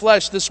human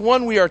flesh, this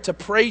one we are to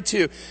pray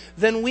to,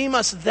 then we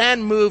must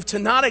then move to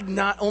not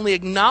only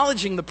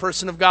acknowledging the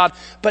person of God,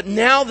 but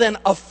now then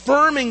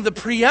affirming the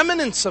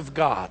preeminence of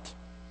God.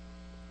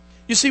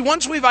 You see,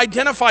 once we've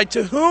identified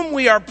to whom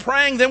we are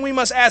praying, then we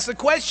must ask the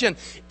question,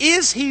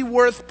 is he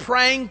worth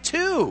praying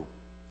to?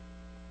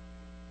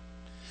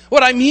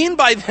 What I mean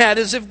by that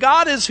is if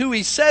God is who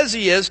he says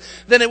he is,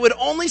 then it would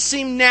only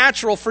seem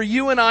natural for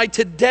you and I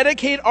to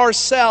dedicate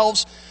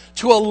ourselves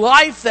to a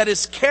life that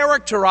is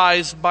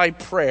characterized by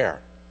prayer.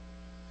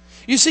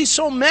 You see,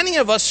 so many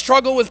of us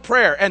struggle with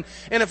prayer. And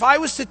if I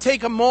was to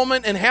take a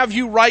moment and have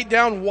you write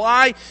down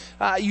why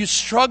you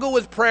struggle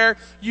with prayer,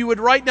 you would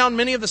write down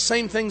many of the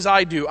same things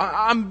I do.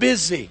 I'm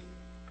busy.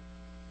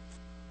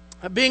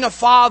 Being a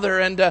father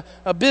and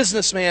a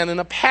businessman and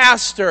a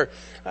pastor,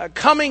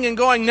 coming and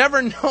going,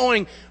 never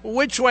knowing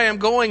which way I'm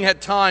going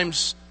at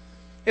times.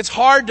 It's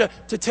hard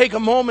to take a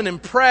moment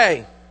and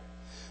pray.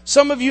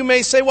 Some of you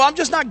may say, well, I'm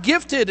just not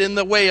gifted in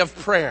the way of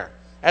prayer.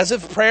 As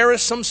if prayer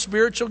is some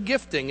spiritual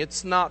gifting.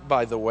 It's not,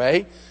 by the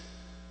way.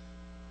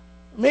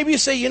 Maybe you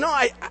say,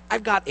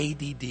 I've got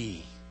ADD.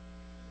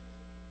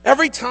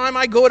 Every time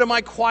I go to my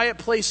quiet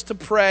place to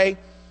pray,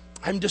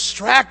 I'm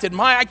distracted.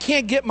 I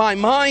can't get my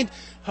mind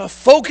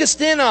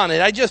focused in on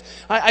it.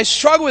 I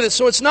struggle with it.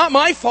 So it's not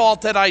my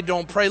fault that I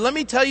don't pray. Let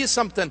me tell you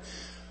something.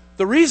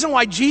 The reason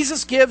why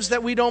Jesus gives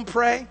that we don't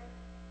pray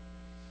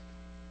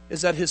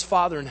is that his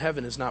Father in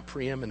heaven is not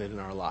preeminent in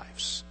our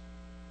lives.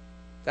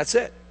 That's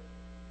it.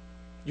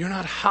 You're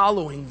not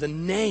hallowing the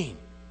name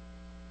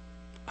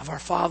of our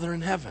Father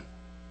in heaven.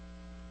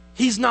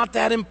 He's not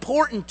that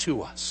important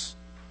to us.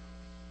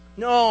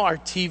 No, our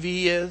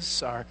TV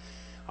is, our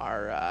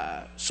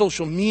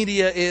social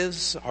media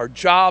is, our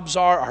jobs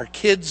are, our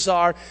kids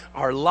are,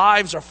 our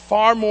lives are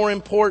far more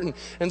important.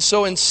 And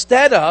so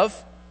instead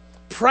of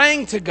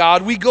praying to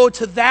God, we go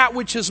to that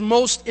which is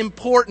most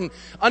important.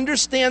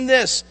 Understand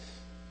this.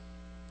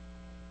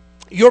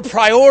 Your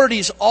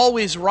priorities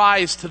always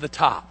rise to the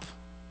top.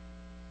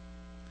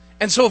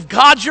 And so if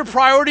God's your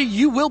priority,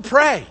 you will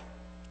pray.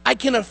 I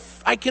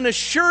can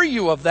assure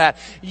you of that.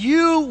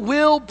 You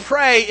will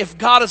pray if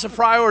God is a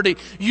priority.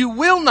 You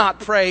will not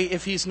pray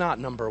if he's not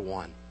number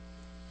one.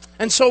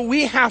 And so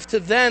we have to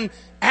then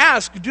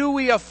ask, do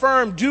we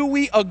affirm, do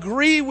we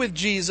agree with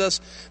Jesus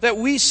that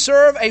we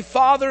serve a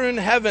Father in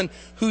heaven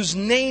whose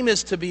name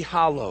is to be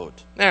hallowed?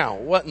 Now,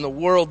 what in the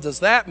world does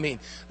that mean?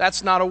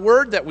 That's not a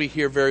word that we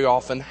hear very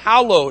often.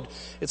 Hallowed.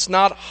 It's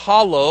not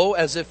hollow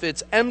as if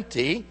it's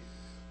empty,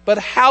 but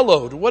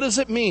hallowed. What does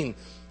it mean?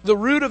 The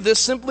root of this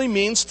simply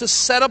means to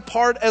set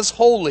apart as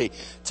holy,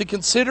 to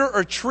consider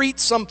or treat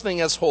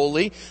something as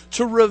holy,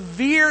 to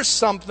revere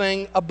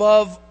something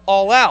above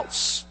all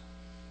else.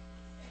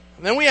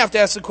 And then we have to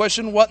ask the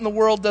question, what in the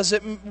world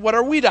what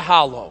are we to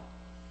hallow?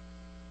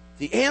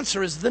 The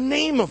answer is the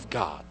name of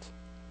God.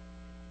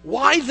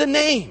 Why the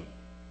name?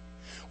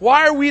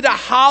 Why are we to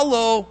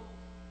hallow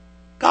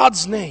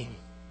God's name?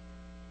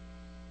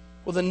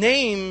 Well, the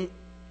name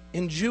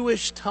in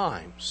Jewish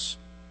times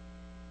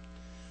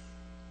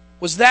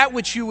was that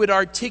which you would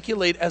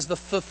articulate as the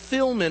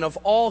fulfillment of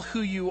all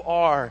who you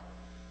are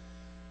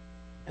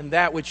and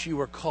that which you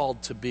were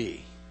called to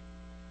be.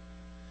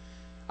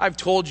 I've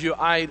told you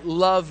I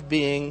love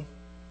being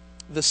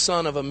the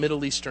son of a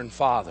Middle Eastern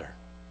father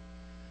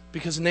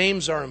because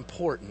names are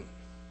important.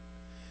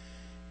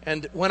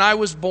 And when I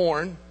was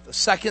born, the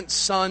second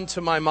son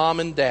to my mom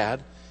and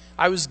dad,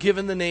 I was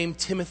given the name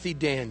Timothy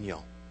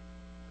Daniel.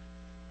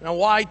 Now,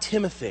 why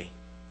Timothy?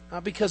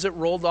 Not because it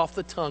rolled off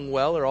the tongue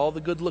well, or all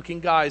the good-looking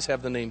guys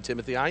have the name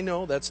Timothy. I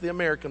know, that's the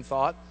American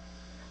thought.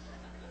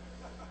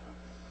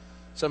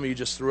 Some of you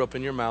just threw up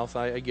in your mouth.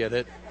 I get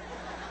it.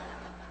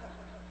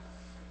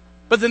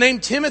 But the name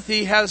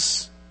Timothy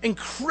has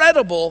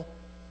incredible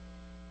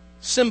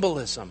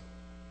symbolism.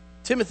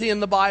 Timothy in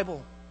the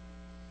Bible,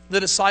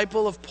 the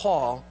disciple of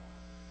Paul,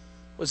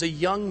 was a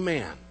young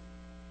man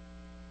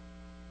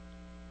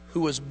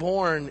who was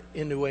born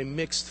into a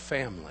mixed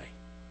family.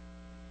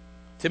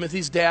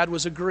 Timothy's dad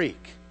was a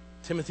Greek.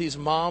 Timothy's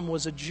mom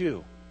was a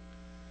Jew.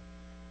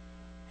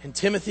 And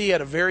Timothy,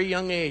 at a very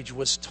young age,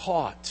 was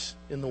taught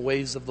in the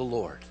ways of the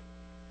Lord.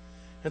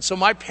 And so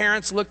my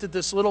parents looked at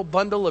this little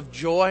bundle of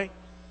joy,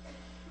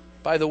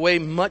 by the way,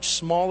 much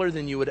smaller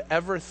than you would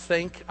ever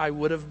think I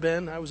would have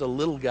been. I was a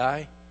little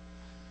guy.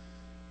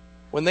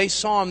 When they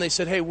saw him, they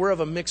said, hey, we're of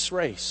a mixed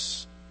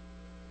race.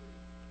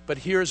 But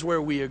here's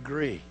where we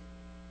agree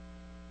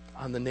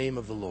on the name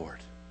of the Lord.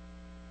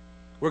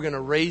 We're going to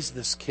raise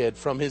this kid.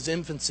 From his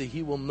infancy,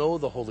 he will know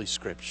the Holy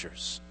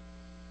Scriptures.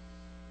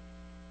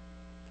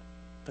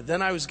 But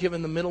then I was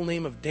given the middle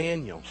name of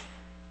Daniel.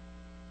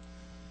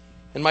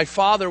 And my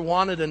father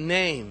wanted a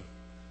name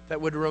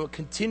that would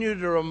continue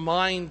to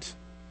remind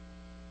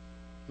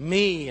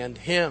me and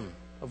him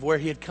of where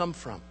he had come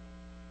from.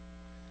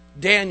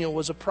 Daniel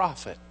was a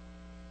prophet,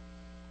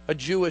 a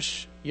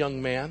Jewish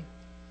young man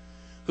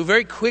who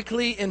very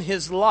quickly in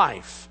his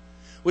life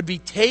would be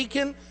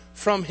taken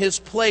from his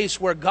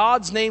place where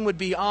God's name would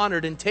be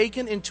honored and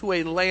taken into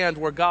a land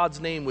where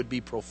God's name would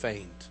be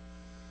profaned.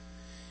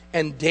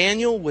 And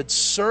Daniel would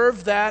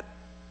serve that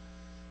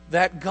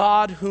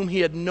God whom he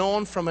had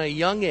known from a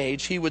young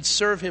age. He would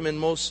serve him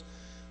in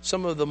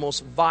some of the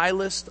most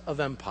vilest of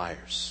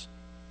empires.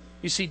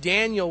 You see,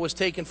 Daniel was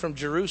taken from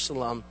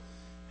Jerusalem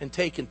and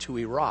taken to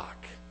Iraq.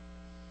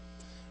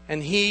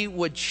 And he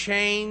would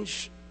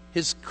change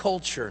his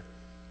culture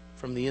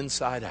from the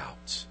inside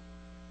out.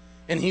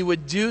 And he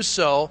would do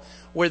so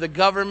where the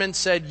government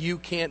said, you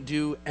can't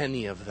do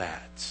any of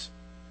that.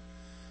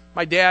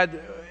 My dad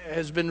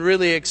has been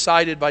really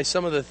excited by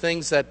some of the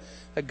things that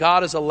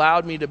God has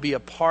allowed me to be a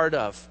part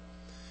of.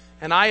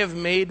 And I have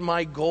made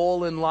my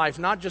goal in life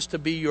not just to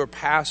be your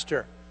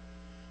pastor,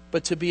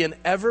 but to be an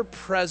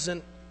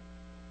ever-present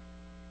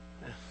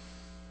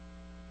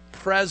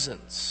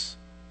presence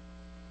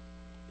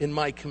in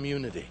my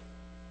community.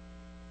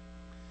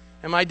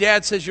 And my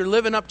dad says, you're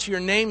living up to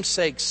your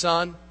namesake,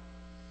 son.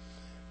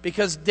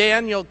 Because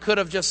Daniel could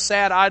have just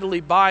sat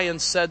idly by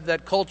and said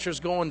that culture's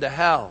going to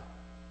hell.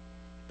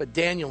 But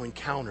Daniel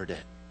encountered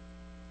it.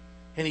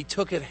 And he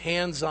took it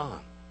hands on.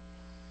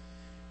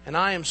 And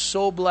I am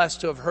so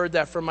blessed to have heard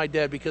that from my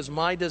dad, because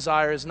my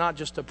desire is not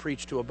just to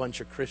preach to a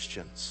bunch of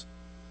Christians,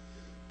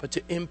 but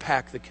to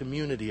impact the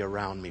community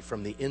around me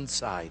from the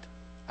inside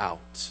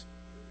out.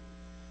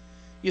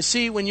 You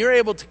see, when you're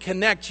able to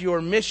connect your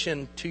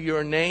mission to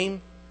your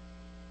name,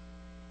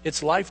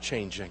 it's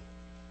life-changing.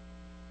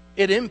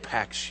 It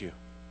impacts you.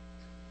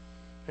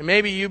 And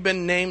maybe you've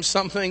been named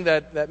something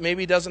that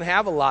maybe doesn't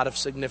have a lot of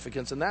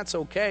significance, and that's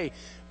okay,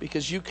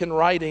 because you can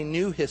write a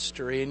new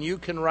history and you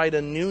can write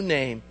a new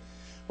name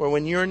where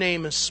when your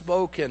name is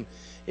spoken,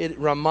 it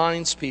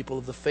reminds people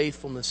of the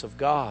faithfulness of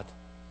God.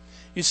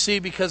 You see,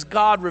 because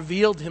God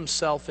revealed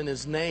himself in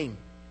his name.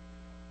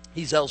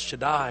 He's El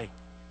Shaddai.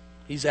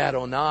 He's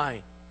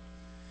Adonai.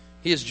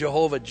 He is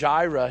Jehovah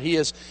Jireh. He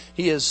is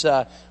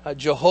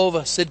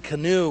Jehovah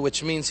Sidkenu,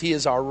 which means he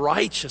is our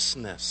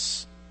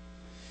righteousness.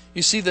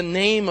 You see, the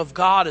name of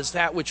God is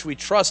that which we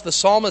trust. The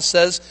psalmist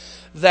says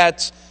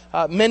that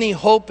many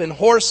hope in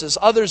horses,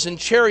 others in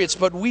chariots,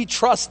 but we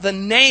trust the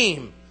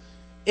name,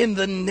 in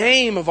the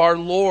name of our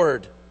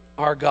Lord,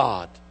 our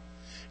God.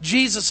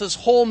 Jesus'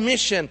 whole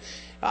mission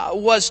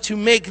was to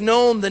make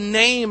known the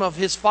name of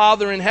his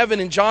Father in heaven.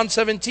 In John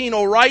 17,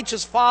 O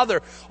righteous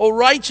Father, O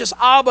righteous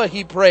Abba,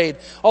 he prayed,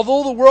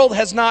 although the world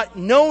has not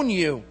known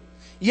you,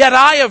 yet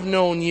I have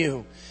known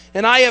you,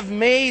 and I have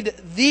made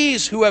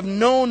these who have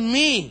known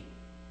me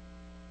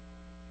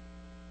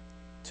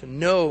to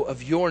know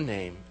of your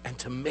name and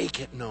to make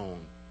it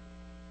known.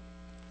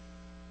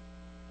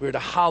 We are to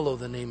hallow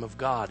the name of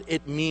God.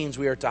 It means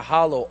we are to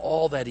hallow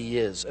all that he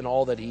is and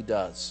all that he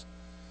does.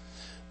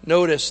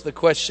 Notice the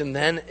question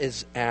then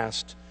is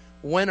asked,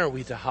 when are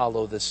we to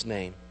hallow this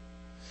name?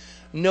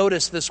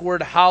 Notice this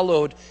word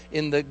hallowed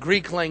in the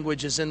Greek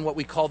language is in what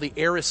we call the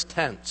aorist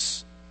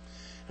tense.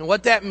 And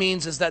what that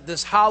means is that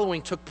this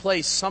hallowing took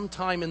place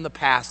sometime in the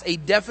past, a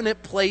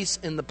definite place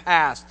in the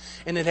past,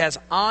 and it has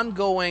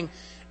ongoing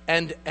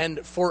and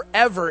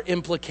forever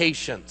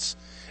implications.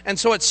 And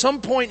so at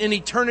some point in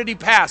eternity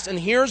past, and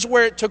here's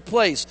where it took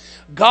place,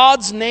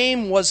 God's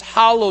name was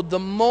hallowed the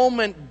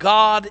moment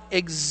God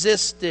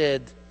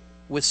existed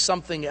with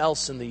something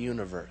else in the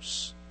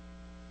universe.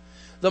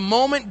 The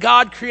moment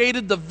God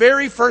created the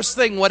very first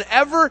thing,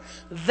 whatever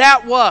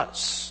that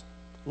was,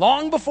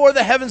 long before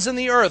the heavens and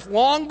the earth,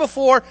 long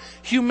before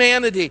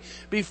humanity,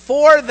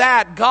 before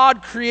that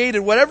God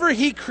created, whatever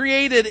He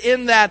created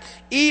in that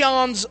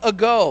eons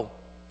ago,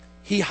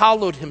 He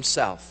hallowed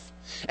Himself.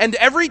 And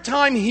every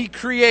time He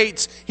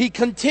creates, He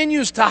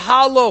continues to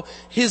hallow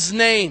His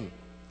name.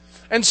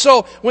 And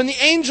so when the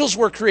angels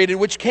were created,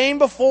 which came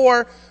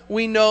before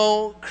we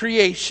know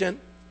creation,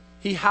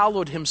 He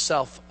hallowed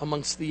Himself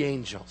amongst the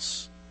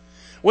angels.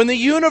 When the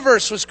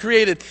universe was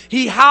created,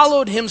 He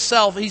hallowed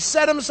Himself. He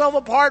set Himself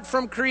apart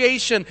from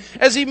creation.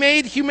 As He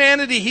made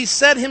humanity, He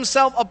set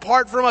Himself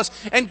apart from us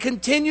and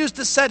continues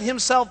to set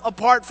Himself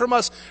apart from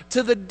us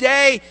to the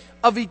day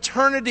of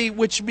eternity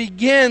which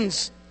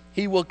begins.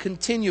 He will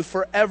continue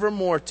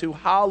forevermore to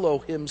hallow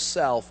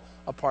Himself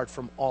apart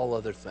from all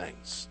other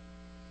things.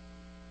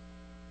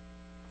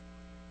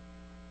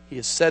 He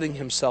is setting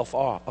Himself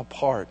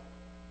apart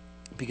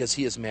because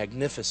He is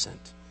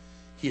magnificent.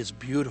 He is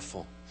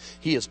beautiful.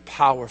 He is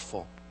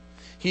powerful.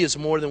 He is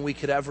more than we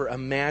could ever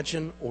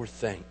imagine or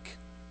think.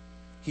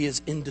 He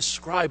is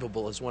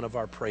indescribable, as one of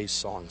our praise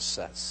songs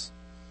says.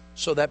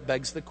 So that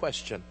begs the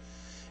question.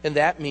 And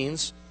that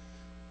means,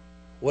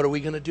 what are we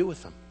going to do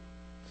with Him?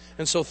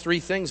 And so 3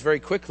 things very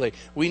quickly.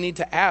 We need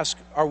to ask,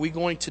 are we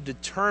going to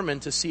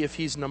determine to see if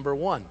He's number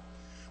one?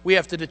 We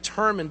have to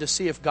determine to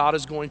see if God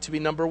is going to be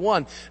number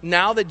one.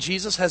 Now that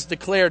Jesus has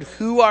declared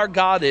who our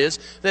God is,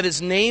 that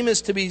His name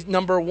is to be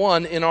number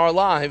one in our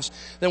lives,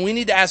 then we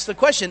need to ask the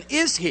question,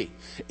 is He?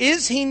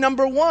 Is He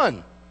number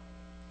one?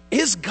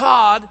 Is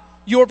God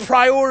your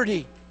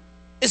priority?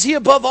 Is He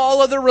above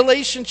all other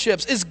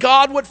relationships? Is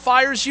God what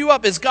fires you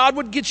up? Is God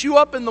what gets you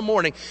up in the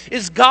morning?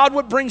 Is God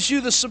what brings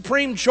you the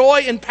supreme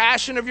joy and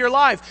passion of your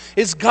life?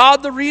 Is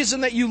God the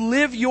reason that you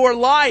live your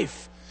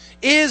life?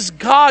 Is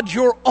God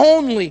your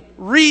only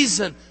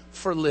reason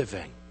for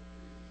living?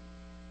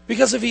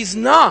 Because if He's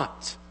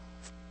not,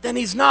 then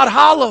He's not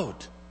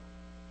hallowed.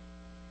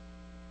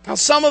 Now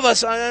some of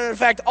us, in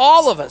fact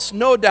all of us,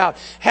 no doubt,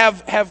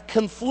 have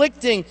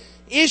conflicting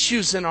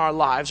issues in our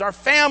lives. Our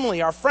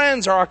family, our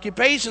friends, our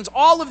occupations,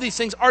 all of these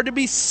things are to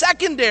be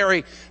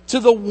secondary to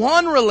the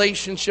one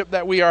relationship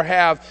that we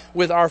have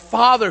with our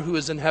Father who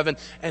is in heaven,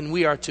 and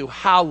we are to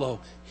hallow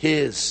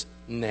His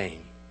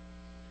name.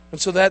 And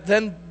so that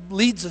then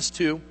leads us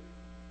to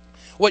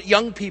what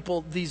young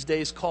people these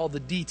days call the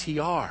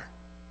DTR.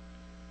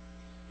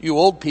 You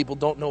old people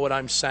don't know what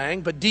I'm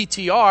saying, but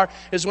DTR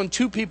is when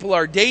 2 people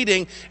are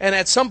dating and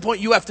at some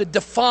point you have to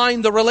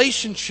define the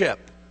relationship.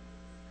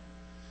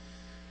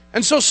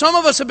 And so some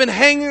of us have been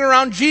hanging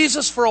around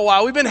Jesus for a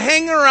while. We've been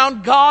hanging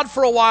around God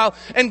for a while,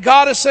 and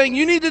God is saying,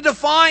 you need to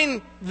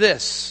define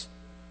this.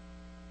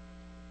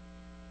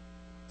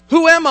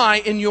 Who am I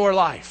in your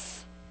life?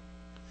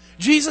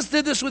 Jesus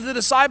did this with the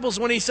disciples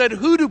when He said,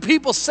 who do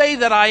people say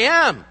that I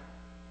am?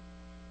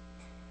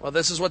 Well,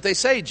 this is what they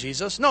say,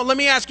 Jesus. No, let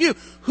me ask you,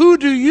 who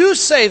do you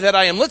say that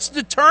I am? Let's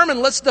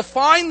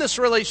define this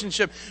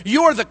relationship.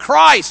 You're the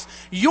Christ.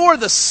 You're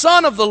the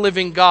Son of the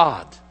living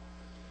God.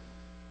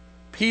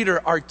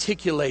 Peter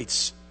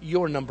articulates,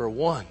 you're number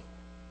one.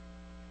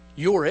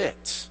 You're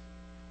it.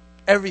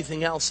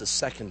 Everything else is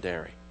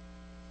secondary.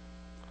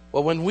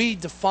 Well, when we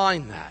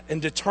define that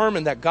and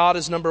determine that God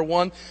is number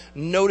one,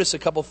 notice a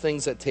couple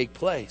things that take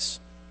place.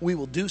 We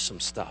will do some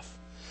stuff.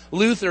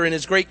 Luther, in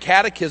his great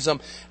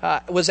catechism,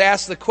 was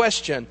asked the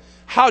question,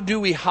 how do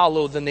we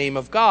hallow the name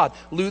of God?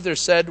 Luther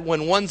said,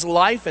 when one's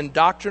life and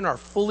doctrine are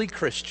fully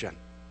Christian.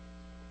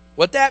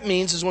 What that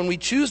means is when we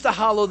choose to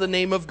hallow the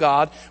name of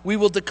God, we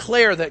will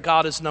declare that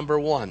God is number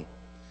one.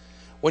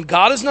 When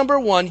God is number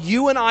one,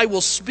 you and I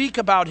will speak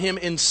about Him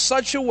in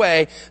such a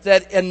way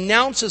that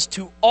announces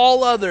to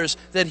all others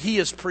that He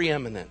is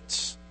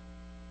preeminent.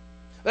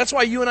 That's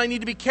why you and I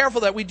need to be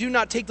careful that we do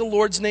not take the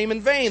Lord's name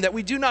in vain, that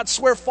we do not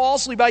swear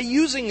falsely by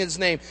using His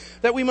name,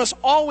 that we must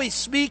always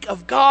speak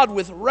of God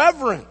with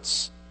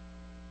reverence.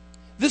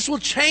 This will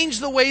change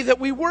the way that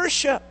we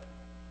worship.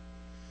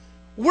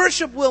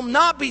 Worship will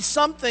not be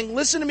something,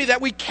 listen to me,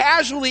 that we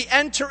casually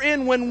enter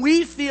in when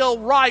we feel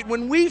right,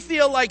 when we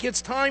feel like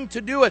it's time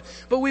to do it.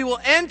 But we will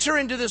enter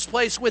into this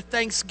place with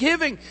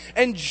thanksgiving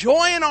and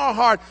joy in our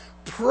heart,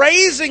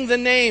 praising the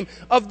name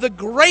of the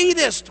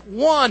greatest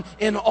one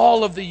in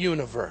all of the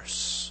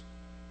universe.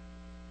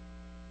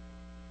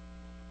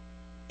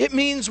 It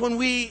means when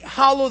we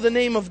hallow the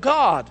name of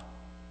God,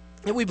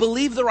 that we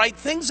believe the right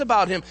things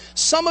about Him.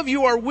 Some of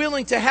you are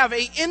willing to have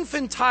an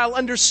infantile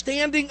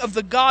understanding of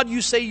the God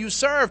you say you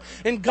serve.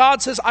 And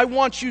God says, I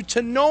want you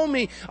to know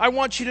me. I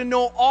want you to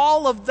know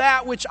all of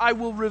that which I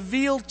will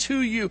reveal to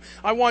you.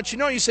 I want you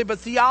to know. You say, but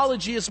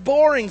theology is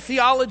boring.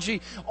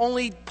 Theology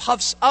only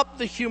puffs up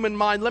the human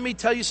mind. Let me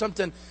tell you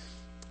something.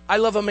 I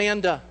love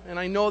Amanda, and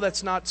I know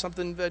that's not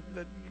something that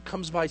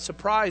comes by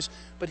surprise.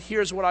 But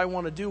here's what I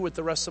want to do with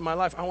the rest of my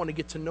life. I want to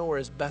get to know her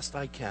as best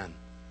I can.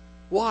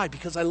 Why?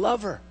 Because I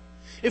love her.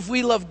 If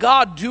we love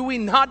God, do we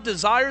not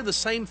desire the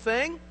same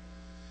thing?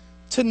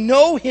 To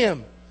know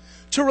Him,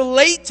 to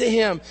relate to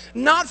Him,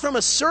 not from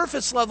a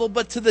surface level,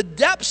 but to the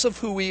depths of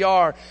who we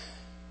are.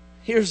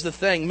 Here's the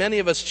thing. Many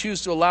of us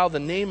choose to allow the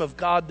name of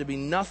God to be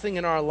nothing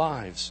in our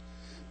lives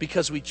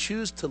because we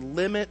choose to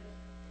limit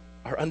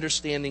our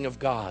understanding of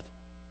God.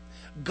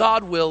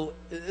 God will,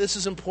 this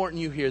is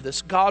important you hear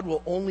this, God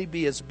will only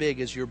be as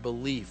big as your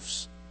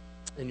beliefs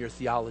and your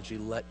theology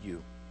let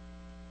you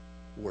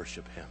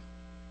worship Him.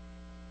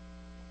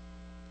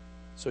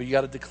 So you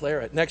got to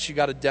declare it. Next, you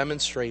got to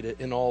demonstrate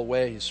it in all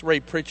ways. Ray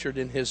Pritchard,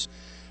 in his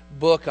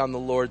book on the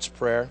Lord's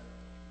Prayer,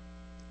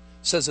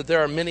 says that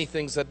there are many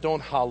things that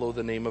don't hallow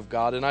the name of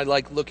God. And I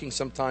like looking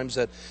sometimes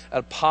at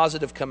a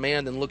positive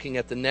command and looking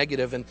at the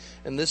negative.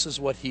 And this is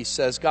what he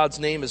says. God's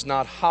name is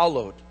not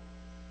hallowed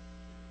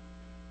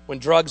when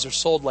drugs are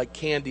sold like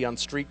candy on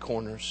street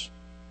corners,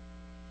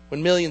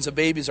 when millions of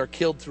babies are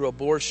killed through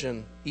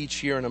abortion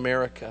each year in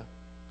America,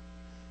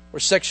 where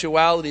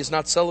sexuality is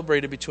not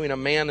celebrated between a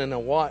man and a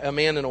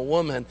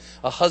woman,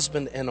 a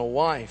husband and a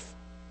wife,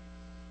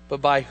 but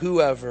by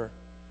whoever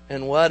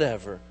and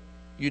whatever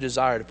you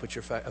desire to put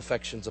your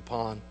affections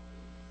upon.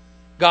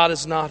 God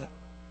is not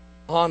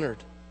honored,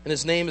 and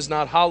His name is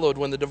not hallowed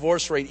when the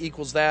divorce rate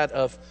equals that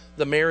of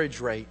the marriage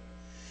rate.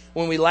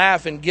 When we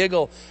laugh and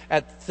giggle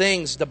at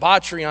things,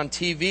 debauchery on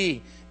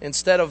TV,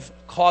 instead of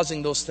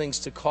causing those things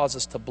to cause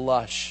us to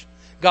blush.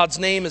 God's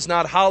name is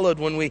not hallowed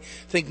when we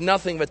think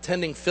nothing of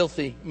attending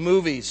filthy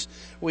movies.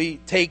 We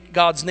take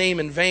God's name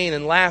in vain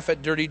and laugh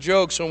at dirty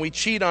jokes. When we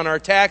cheat on our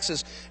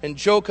taxes and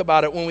joke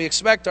about it. When we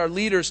expect our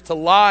leaders to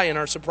lie and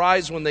are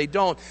surprised when they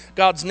don't.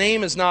 God's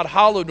name is not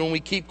hallowed when we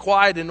keep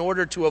quiet in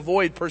order to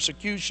avoid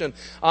persecution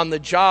on the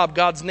job.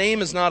 God's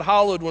name is not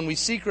hallowed when we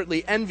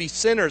secretly envy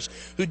sinners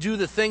who do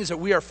the things that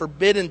we are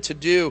forbidden to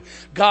do.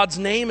 God's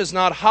name is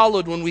not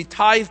hallowed when we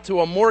tithe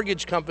to a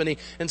mortgage company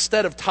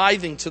instead of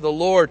tithing to the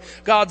Lord.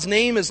 God's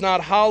name is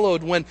not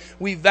hallowed when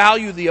we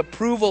value the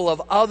approval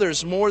of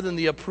others more than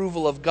the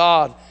approval of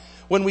God.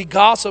 When we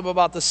gossip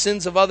about the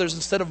sins of others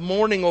instead of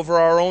mourning over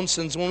our own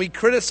sins. When we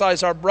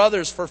criticize our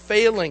brothers for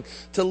failing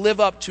to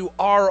live up to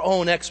our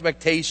own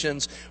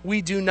expectations.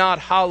 We do not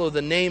hallow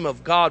the name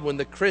of God when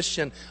the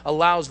Christian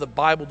allows the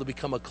Bible to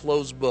become a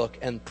closed book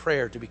and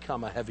prayer to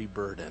become a heavy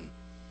burden.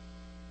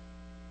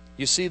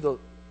 You see, the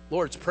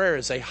Lord's Prayer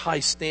is a high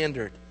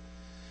standard.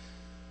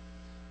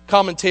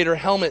 Commentator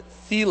Helmut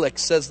Thielich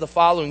says the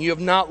following: you have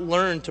not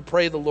learned to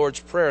pray the Lord's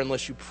Prayer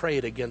unless you pray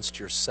it against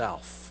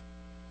yourself.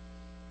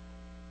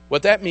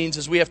 What that means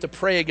is we have to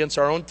pray against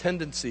our own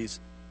tendencies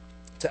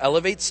to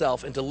elevate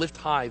self and to lift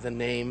high the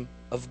name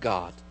of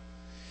God.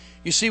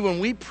 You see, when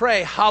we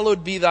pray,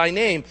 hallowed be thy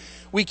name,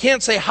 we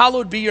can't say,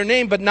 hallowed be your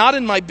name, but not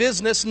in my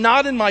business,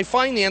 not in my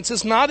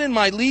finances, not in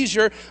my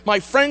leisure, my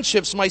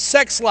friendships, my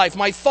sex life,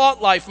 my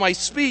thought life, my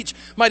speech,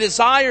 my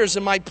desires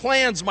and my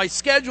plans, my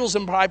schedules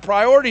and my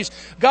priorities.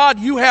 God,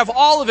 you have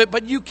all of it,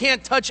 but you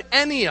can't touch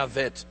any of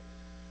it.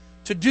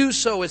 To do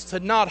so is to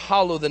not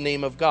hallow the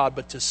name of God,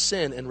 but to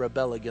sin and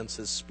rebel against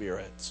His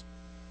Spirit.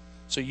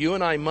 So you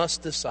and I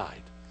must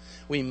decide.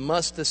 We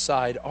must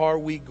decide, are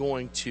we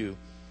going to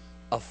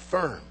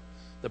affirm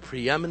the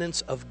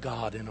preeminence of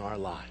God in our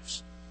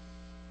lives?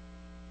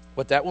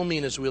 What that will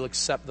mean is we'll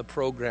accept the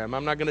program.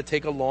 I'm not going to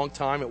take a long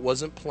time. It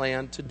wasn't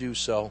planned to do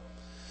so.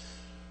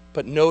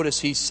 But notice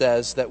he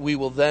says that we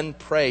will then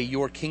pray,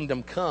 your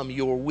kingdom come,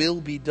 your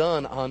will be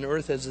done on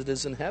earth as it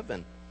is in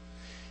heaven.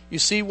 You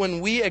see,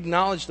 when we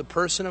acknowledge the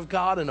person of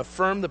God and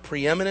affirm the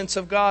preeminence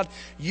of God,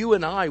 you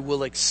and I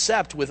will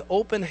accept with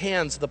open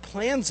hands the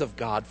plans of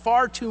God.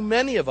 Far too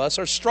many of us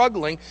are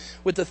struggling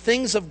with the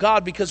things of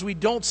God because we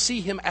don't see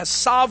Him as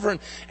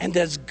sovereign and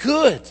as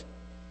good.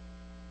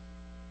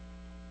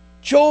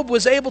 Job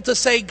was able to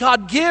say,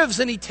 God gives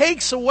and He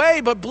takes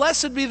away, but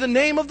blessed be the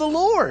name of the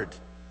Lord.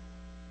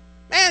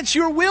 Man, it's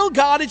your will,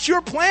 God. It's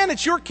your plan.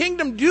 It's your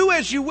kingdom. Do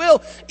as you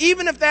will.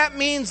 Even if that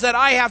means that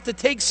I have to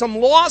take some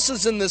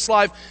losses in this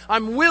life,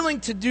 I'm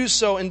willing to do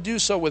so and do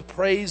so with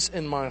praise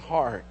in my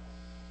heart.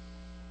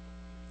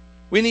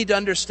 We need to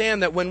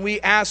understand that when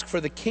we ask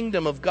for the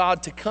kingdom of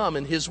God to come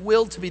and His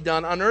will to be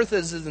done on earth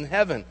as it is in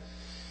heaven,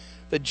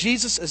 that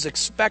Jesus is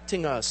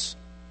expecting us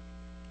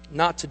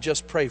not to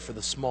just pray for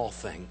the small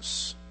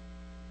things.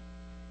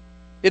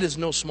 It is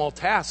no small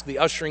task, the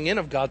ushering in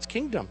of God's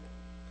kingdom.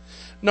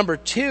 Number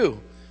two,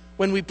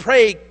 when we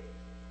pray,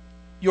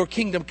 your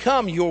kingdom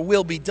come, your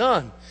will be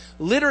done.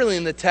 Literally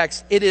in the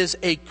text, it is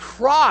a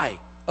cry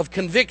of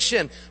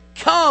conviction.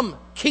 Come,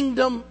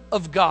 kingdom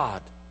of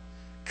God.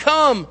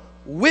 Come,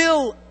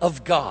 will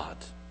of God.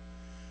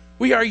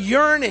 We are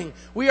yearning,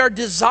 we are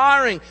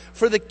desiring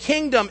for the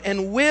kingdom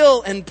and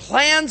will and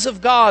plans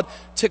of God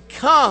to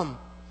come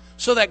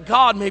so that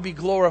God may be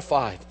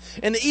glorified.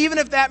 And even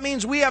if that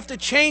means we have to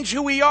change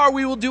who we are,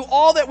 we will do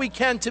all that we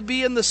can to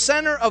be in the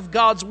center of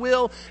God's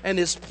will and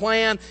His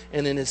plan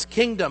and in His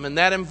kingdom. And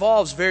that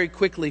involves very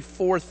quickly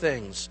 4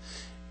 things.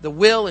 The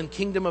will and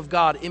kingdom of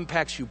God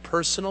impacts you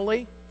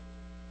personally.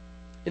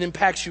 It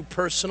impacts you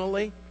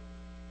personally.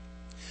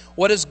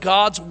 What is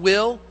God's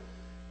will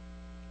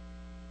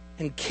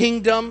and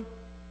kingdom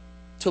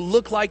to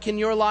look like in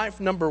your life,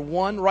 number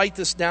one, write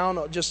this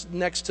down just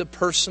next to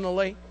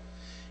personally.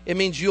 It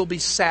means you'll be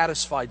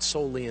satisfied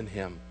solely in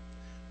Him.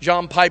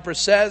 John Piper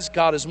says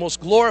God is most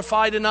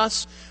glorified in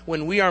us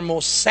when we are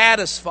most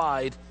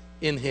satisfied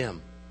in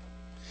Him.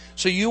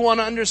 So you want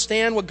to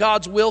understand what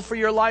God's will for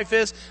your life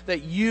is?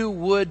 That you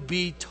would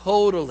be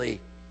totally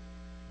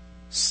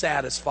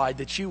satisfied,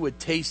 that you would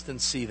taste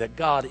and see that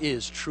God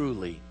is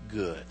truly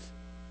good.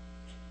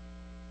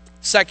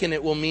 Second,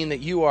 it will mean that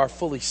you are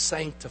fully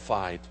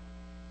sanctified.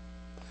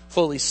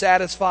 Fully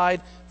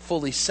satisfied,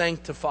 fully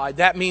sanctified.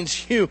 That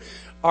means you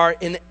are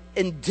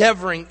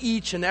endeavoring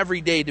each and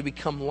every day to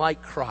become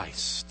like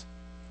Christ.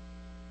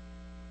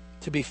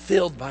 To be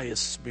filled by His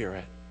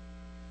Spirit.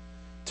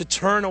 To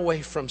turn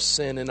away from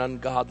sin and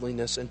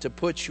ungodliness and to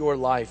put your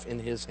life in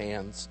His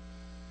hands.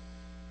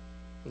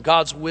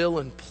 God's will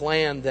and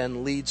plan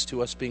then leads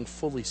to us being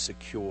fully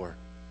secure.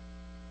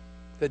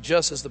 That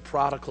just as the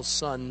prodigal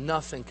son,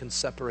 nothing can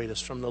separate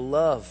us from the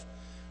love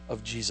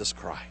of Jesus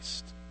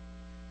Christ.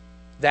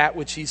 That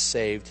which He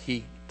saved,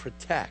 He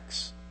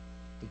protects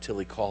until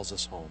He calls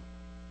us home.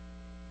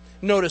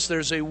 Notice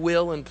there's a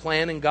will and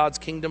plan in God's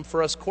kingdom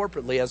for us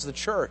corporately as the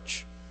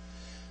church.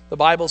 The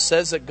Bible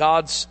says that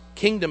God's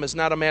kingdom is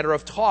not a matter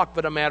of talk,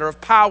 but a matter of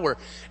power.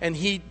 And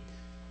He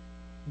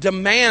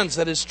demands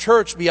that His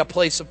church be a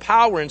place of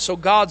power. And so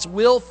God's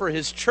will for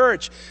His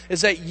church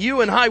is that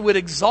you and I would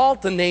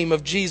exalt the name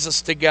of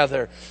Jesus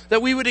together.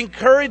 That we would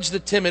encourage the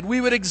timid. We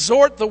would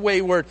exhort the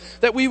wayward.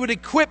 That we would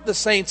equip the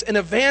saints and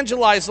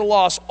evangelize the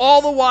lost.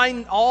 All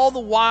the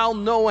while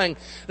knowing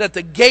that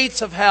the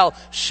gates of hell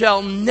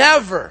shall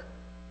never,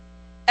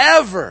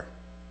 ever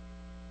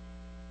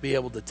be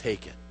able to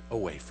take it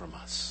away from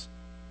us.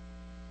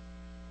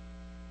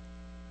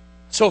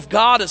 So if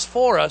God is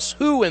for us,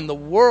 who in the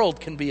world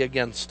can be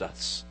against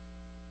us?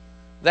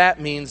 That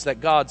means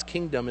that God's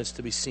kingdom is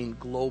to be seen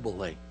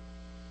globally.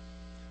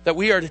 That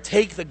we are to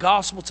take the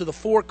gospel to the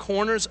four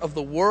corners of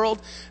the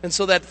world, and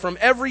so that from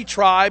every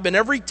tribe and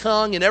every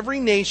tongue and every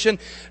nation,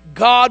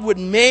 God would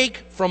make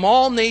from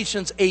all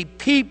nations a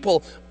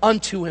people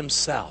unto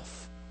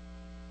Himself.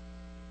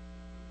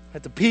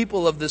 That the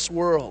people of this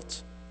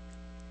world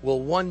will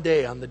one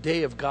day, on the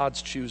day of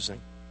God's choosing,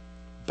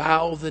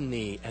 bow the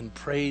knee and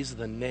praise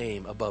the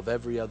name above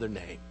every other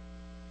name,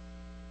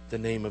 the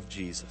name of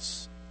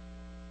Jesus.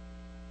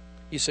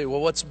 You say,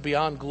 well, what's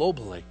beyond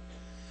globally?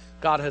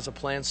 God has a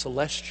plan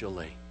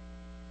celestially,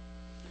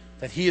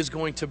 that He is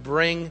going to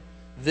bring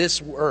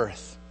this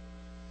earth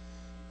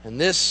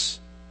and this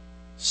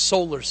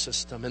solar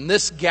system and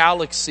this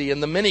galaxy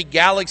and the many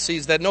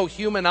galaxies that no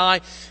human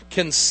eye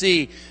can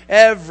see,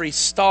 every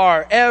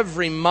star,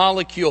 every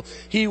molecule,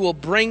 He will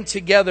bring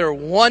together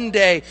one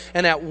day,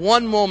 and at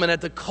one moment,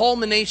 at the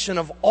culmination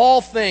of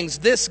all things,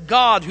 this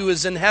God who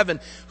is in heaven,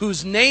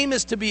 whose name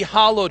is to be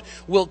hallowed,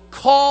 will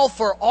call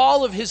for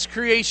all of His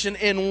creation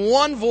in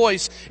one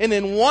voice and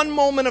in one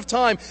moment of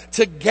time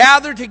to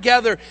gather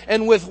together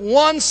and with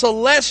one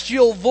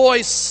celestial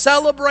voice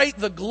celebrate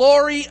the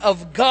glory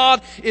of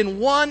God in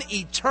one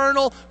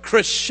eternal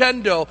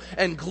crescendo,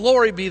 and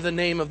glory be the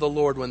name of the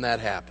Lord when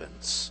that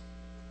happens.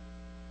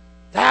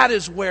 That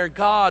is where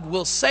God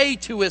will say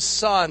to His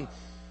Son,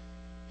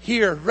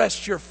 here,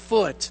 rest your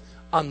foot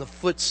on the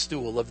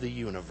footstool of the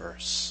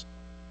universe.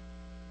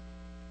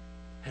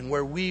 And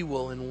where we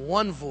will in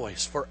one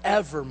voice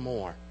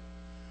forevermore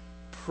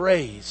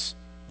praise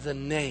the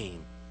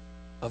name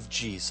of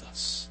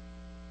Jesus.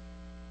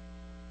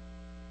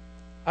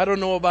 I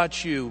don't know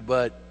about you,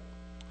 but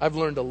I've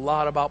learned a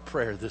lot about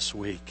prayer this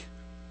week.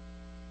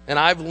 And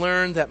I've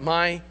learned that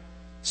my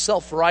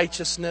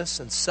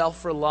self-righteousness and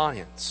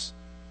self-reliance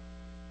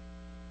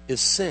is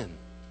sin.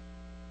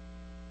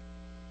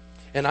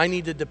 And I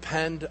need to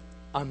depend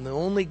on the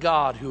only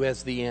God who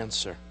has the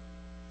answer.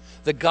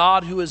 The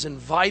God who has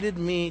invited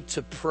me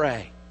to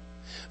pray.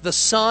 The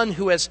Son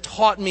who has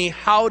taught me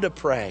how to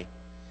pray.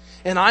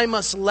 And I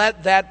must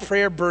let that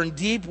prayer burn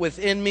deep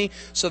within me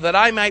so that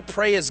I might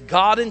pray as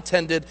God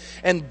intended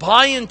and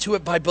buy into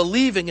it by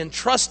believing and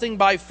trusting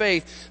by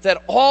faith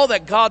that all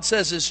that God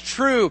says is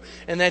true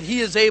and that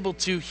He is able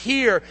to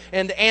hear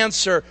and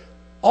answer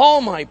all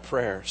my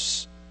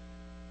prayers.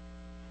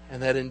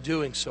 And that in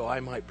doing so,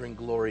 I might bring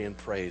glory and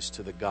praise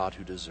to the God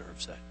who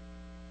deserves it.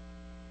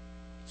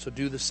 So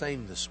do the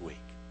same this week.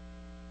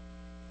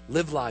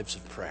 Live lives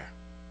of prayer.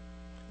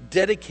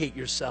 Dedicate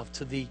yourself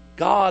to the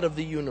God of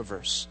the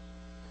universe.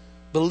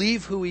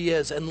 Believe who He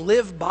is and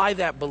live by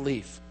that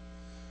belief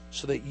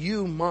so that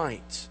you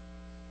might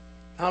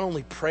not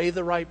only pray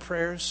the right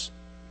prayers,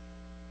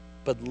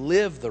 but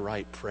live the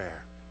right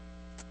prayer,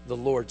 the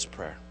Lord's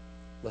Prayer.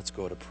 Let's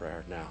go to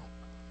prayer now.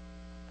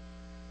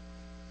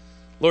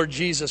 Lord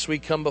Jesus, we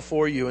come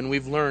before You and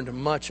we've learned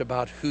much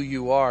about who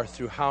You are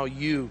through how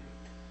You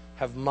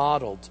have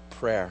modeled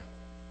prayer.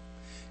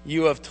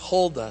 You have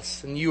told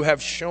us and You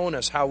have shown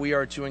us how we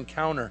are to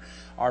encounter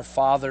our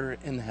Father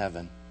in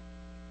heaven.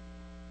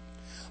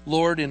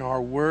 Lord, in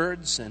our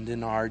words and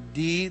in our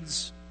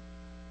deeds,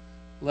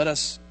 let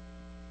us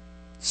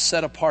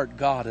set apart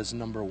God as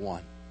number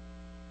one.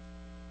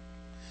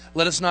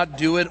 Let us not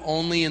do it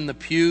only in the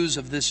pews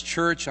of this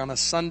church on a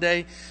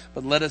Sunday,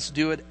 but let us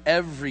do it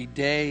every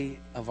day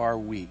of our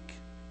week,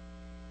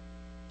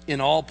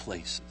 in all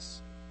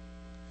places.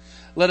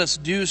 Let us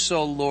do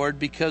so, Lord,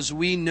 because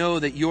we know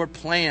that your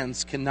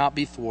plans cannot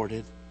be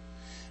thwarted,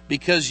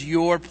 because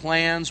your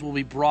plans will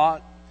be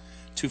brought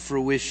to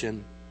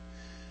fruition,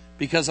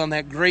 because on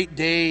that great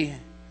day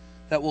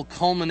that will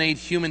culminate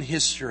human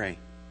history,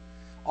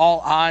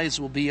 all eyes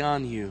will be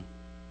on you,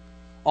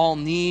 all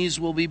knees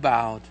will be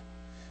bowed,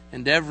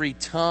 and every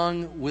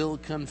tongue will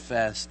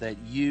confess that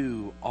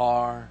you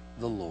are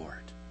the Lord.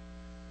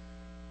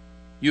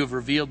 You have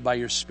revealed by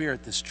your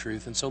Spirit this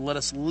truth, and so let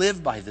us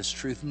live by this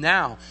truth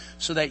now,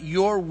 so that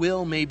your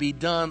will may be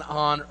done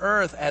on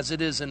earth as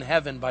it is in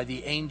heaven by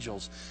the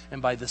angels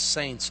and by the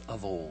saints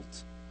of old.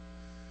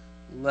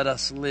 Let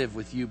us live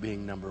with you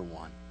being number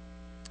one.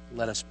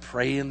 Let us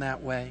pray in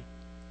that way.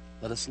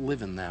 Let us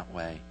live in that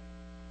way,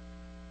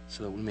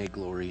 so that we may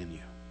glory in you.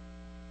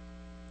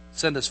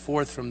 Send us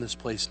forth from this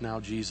place now,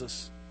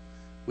 Jesus,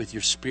 with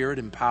your Spirit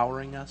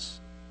empowering us,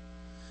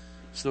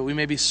 so that we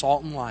may be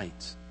salt and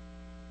light,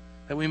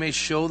 that we may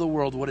show the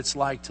world what it's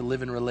like to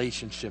live in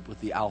relationship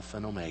with the Alpha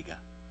and Omega,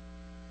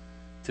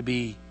 to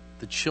be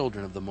the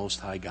children of the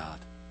Most High God.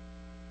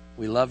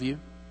 We love you,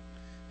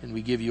 and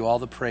we give you all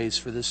the praise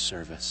for this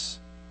service.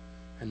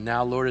 And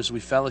now, Lord, as we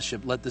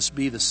fellowship, let this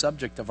be the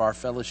subject of our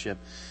fellowship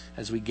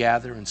as we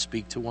gather and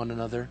speak to one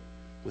another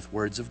with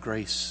words of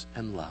grace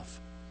and love.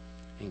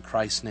 In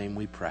Christ's name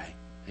we pray.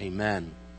 Amen.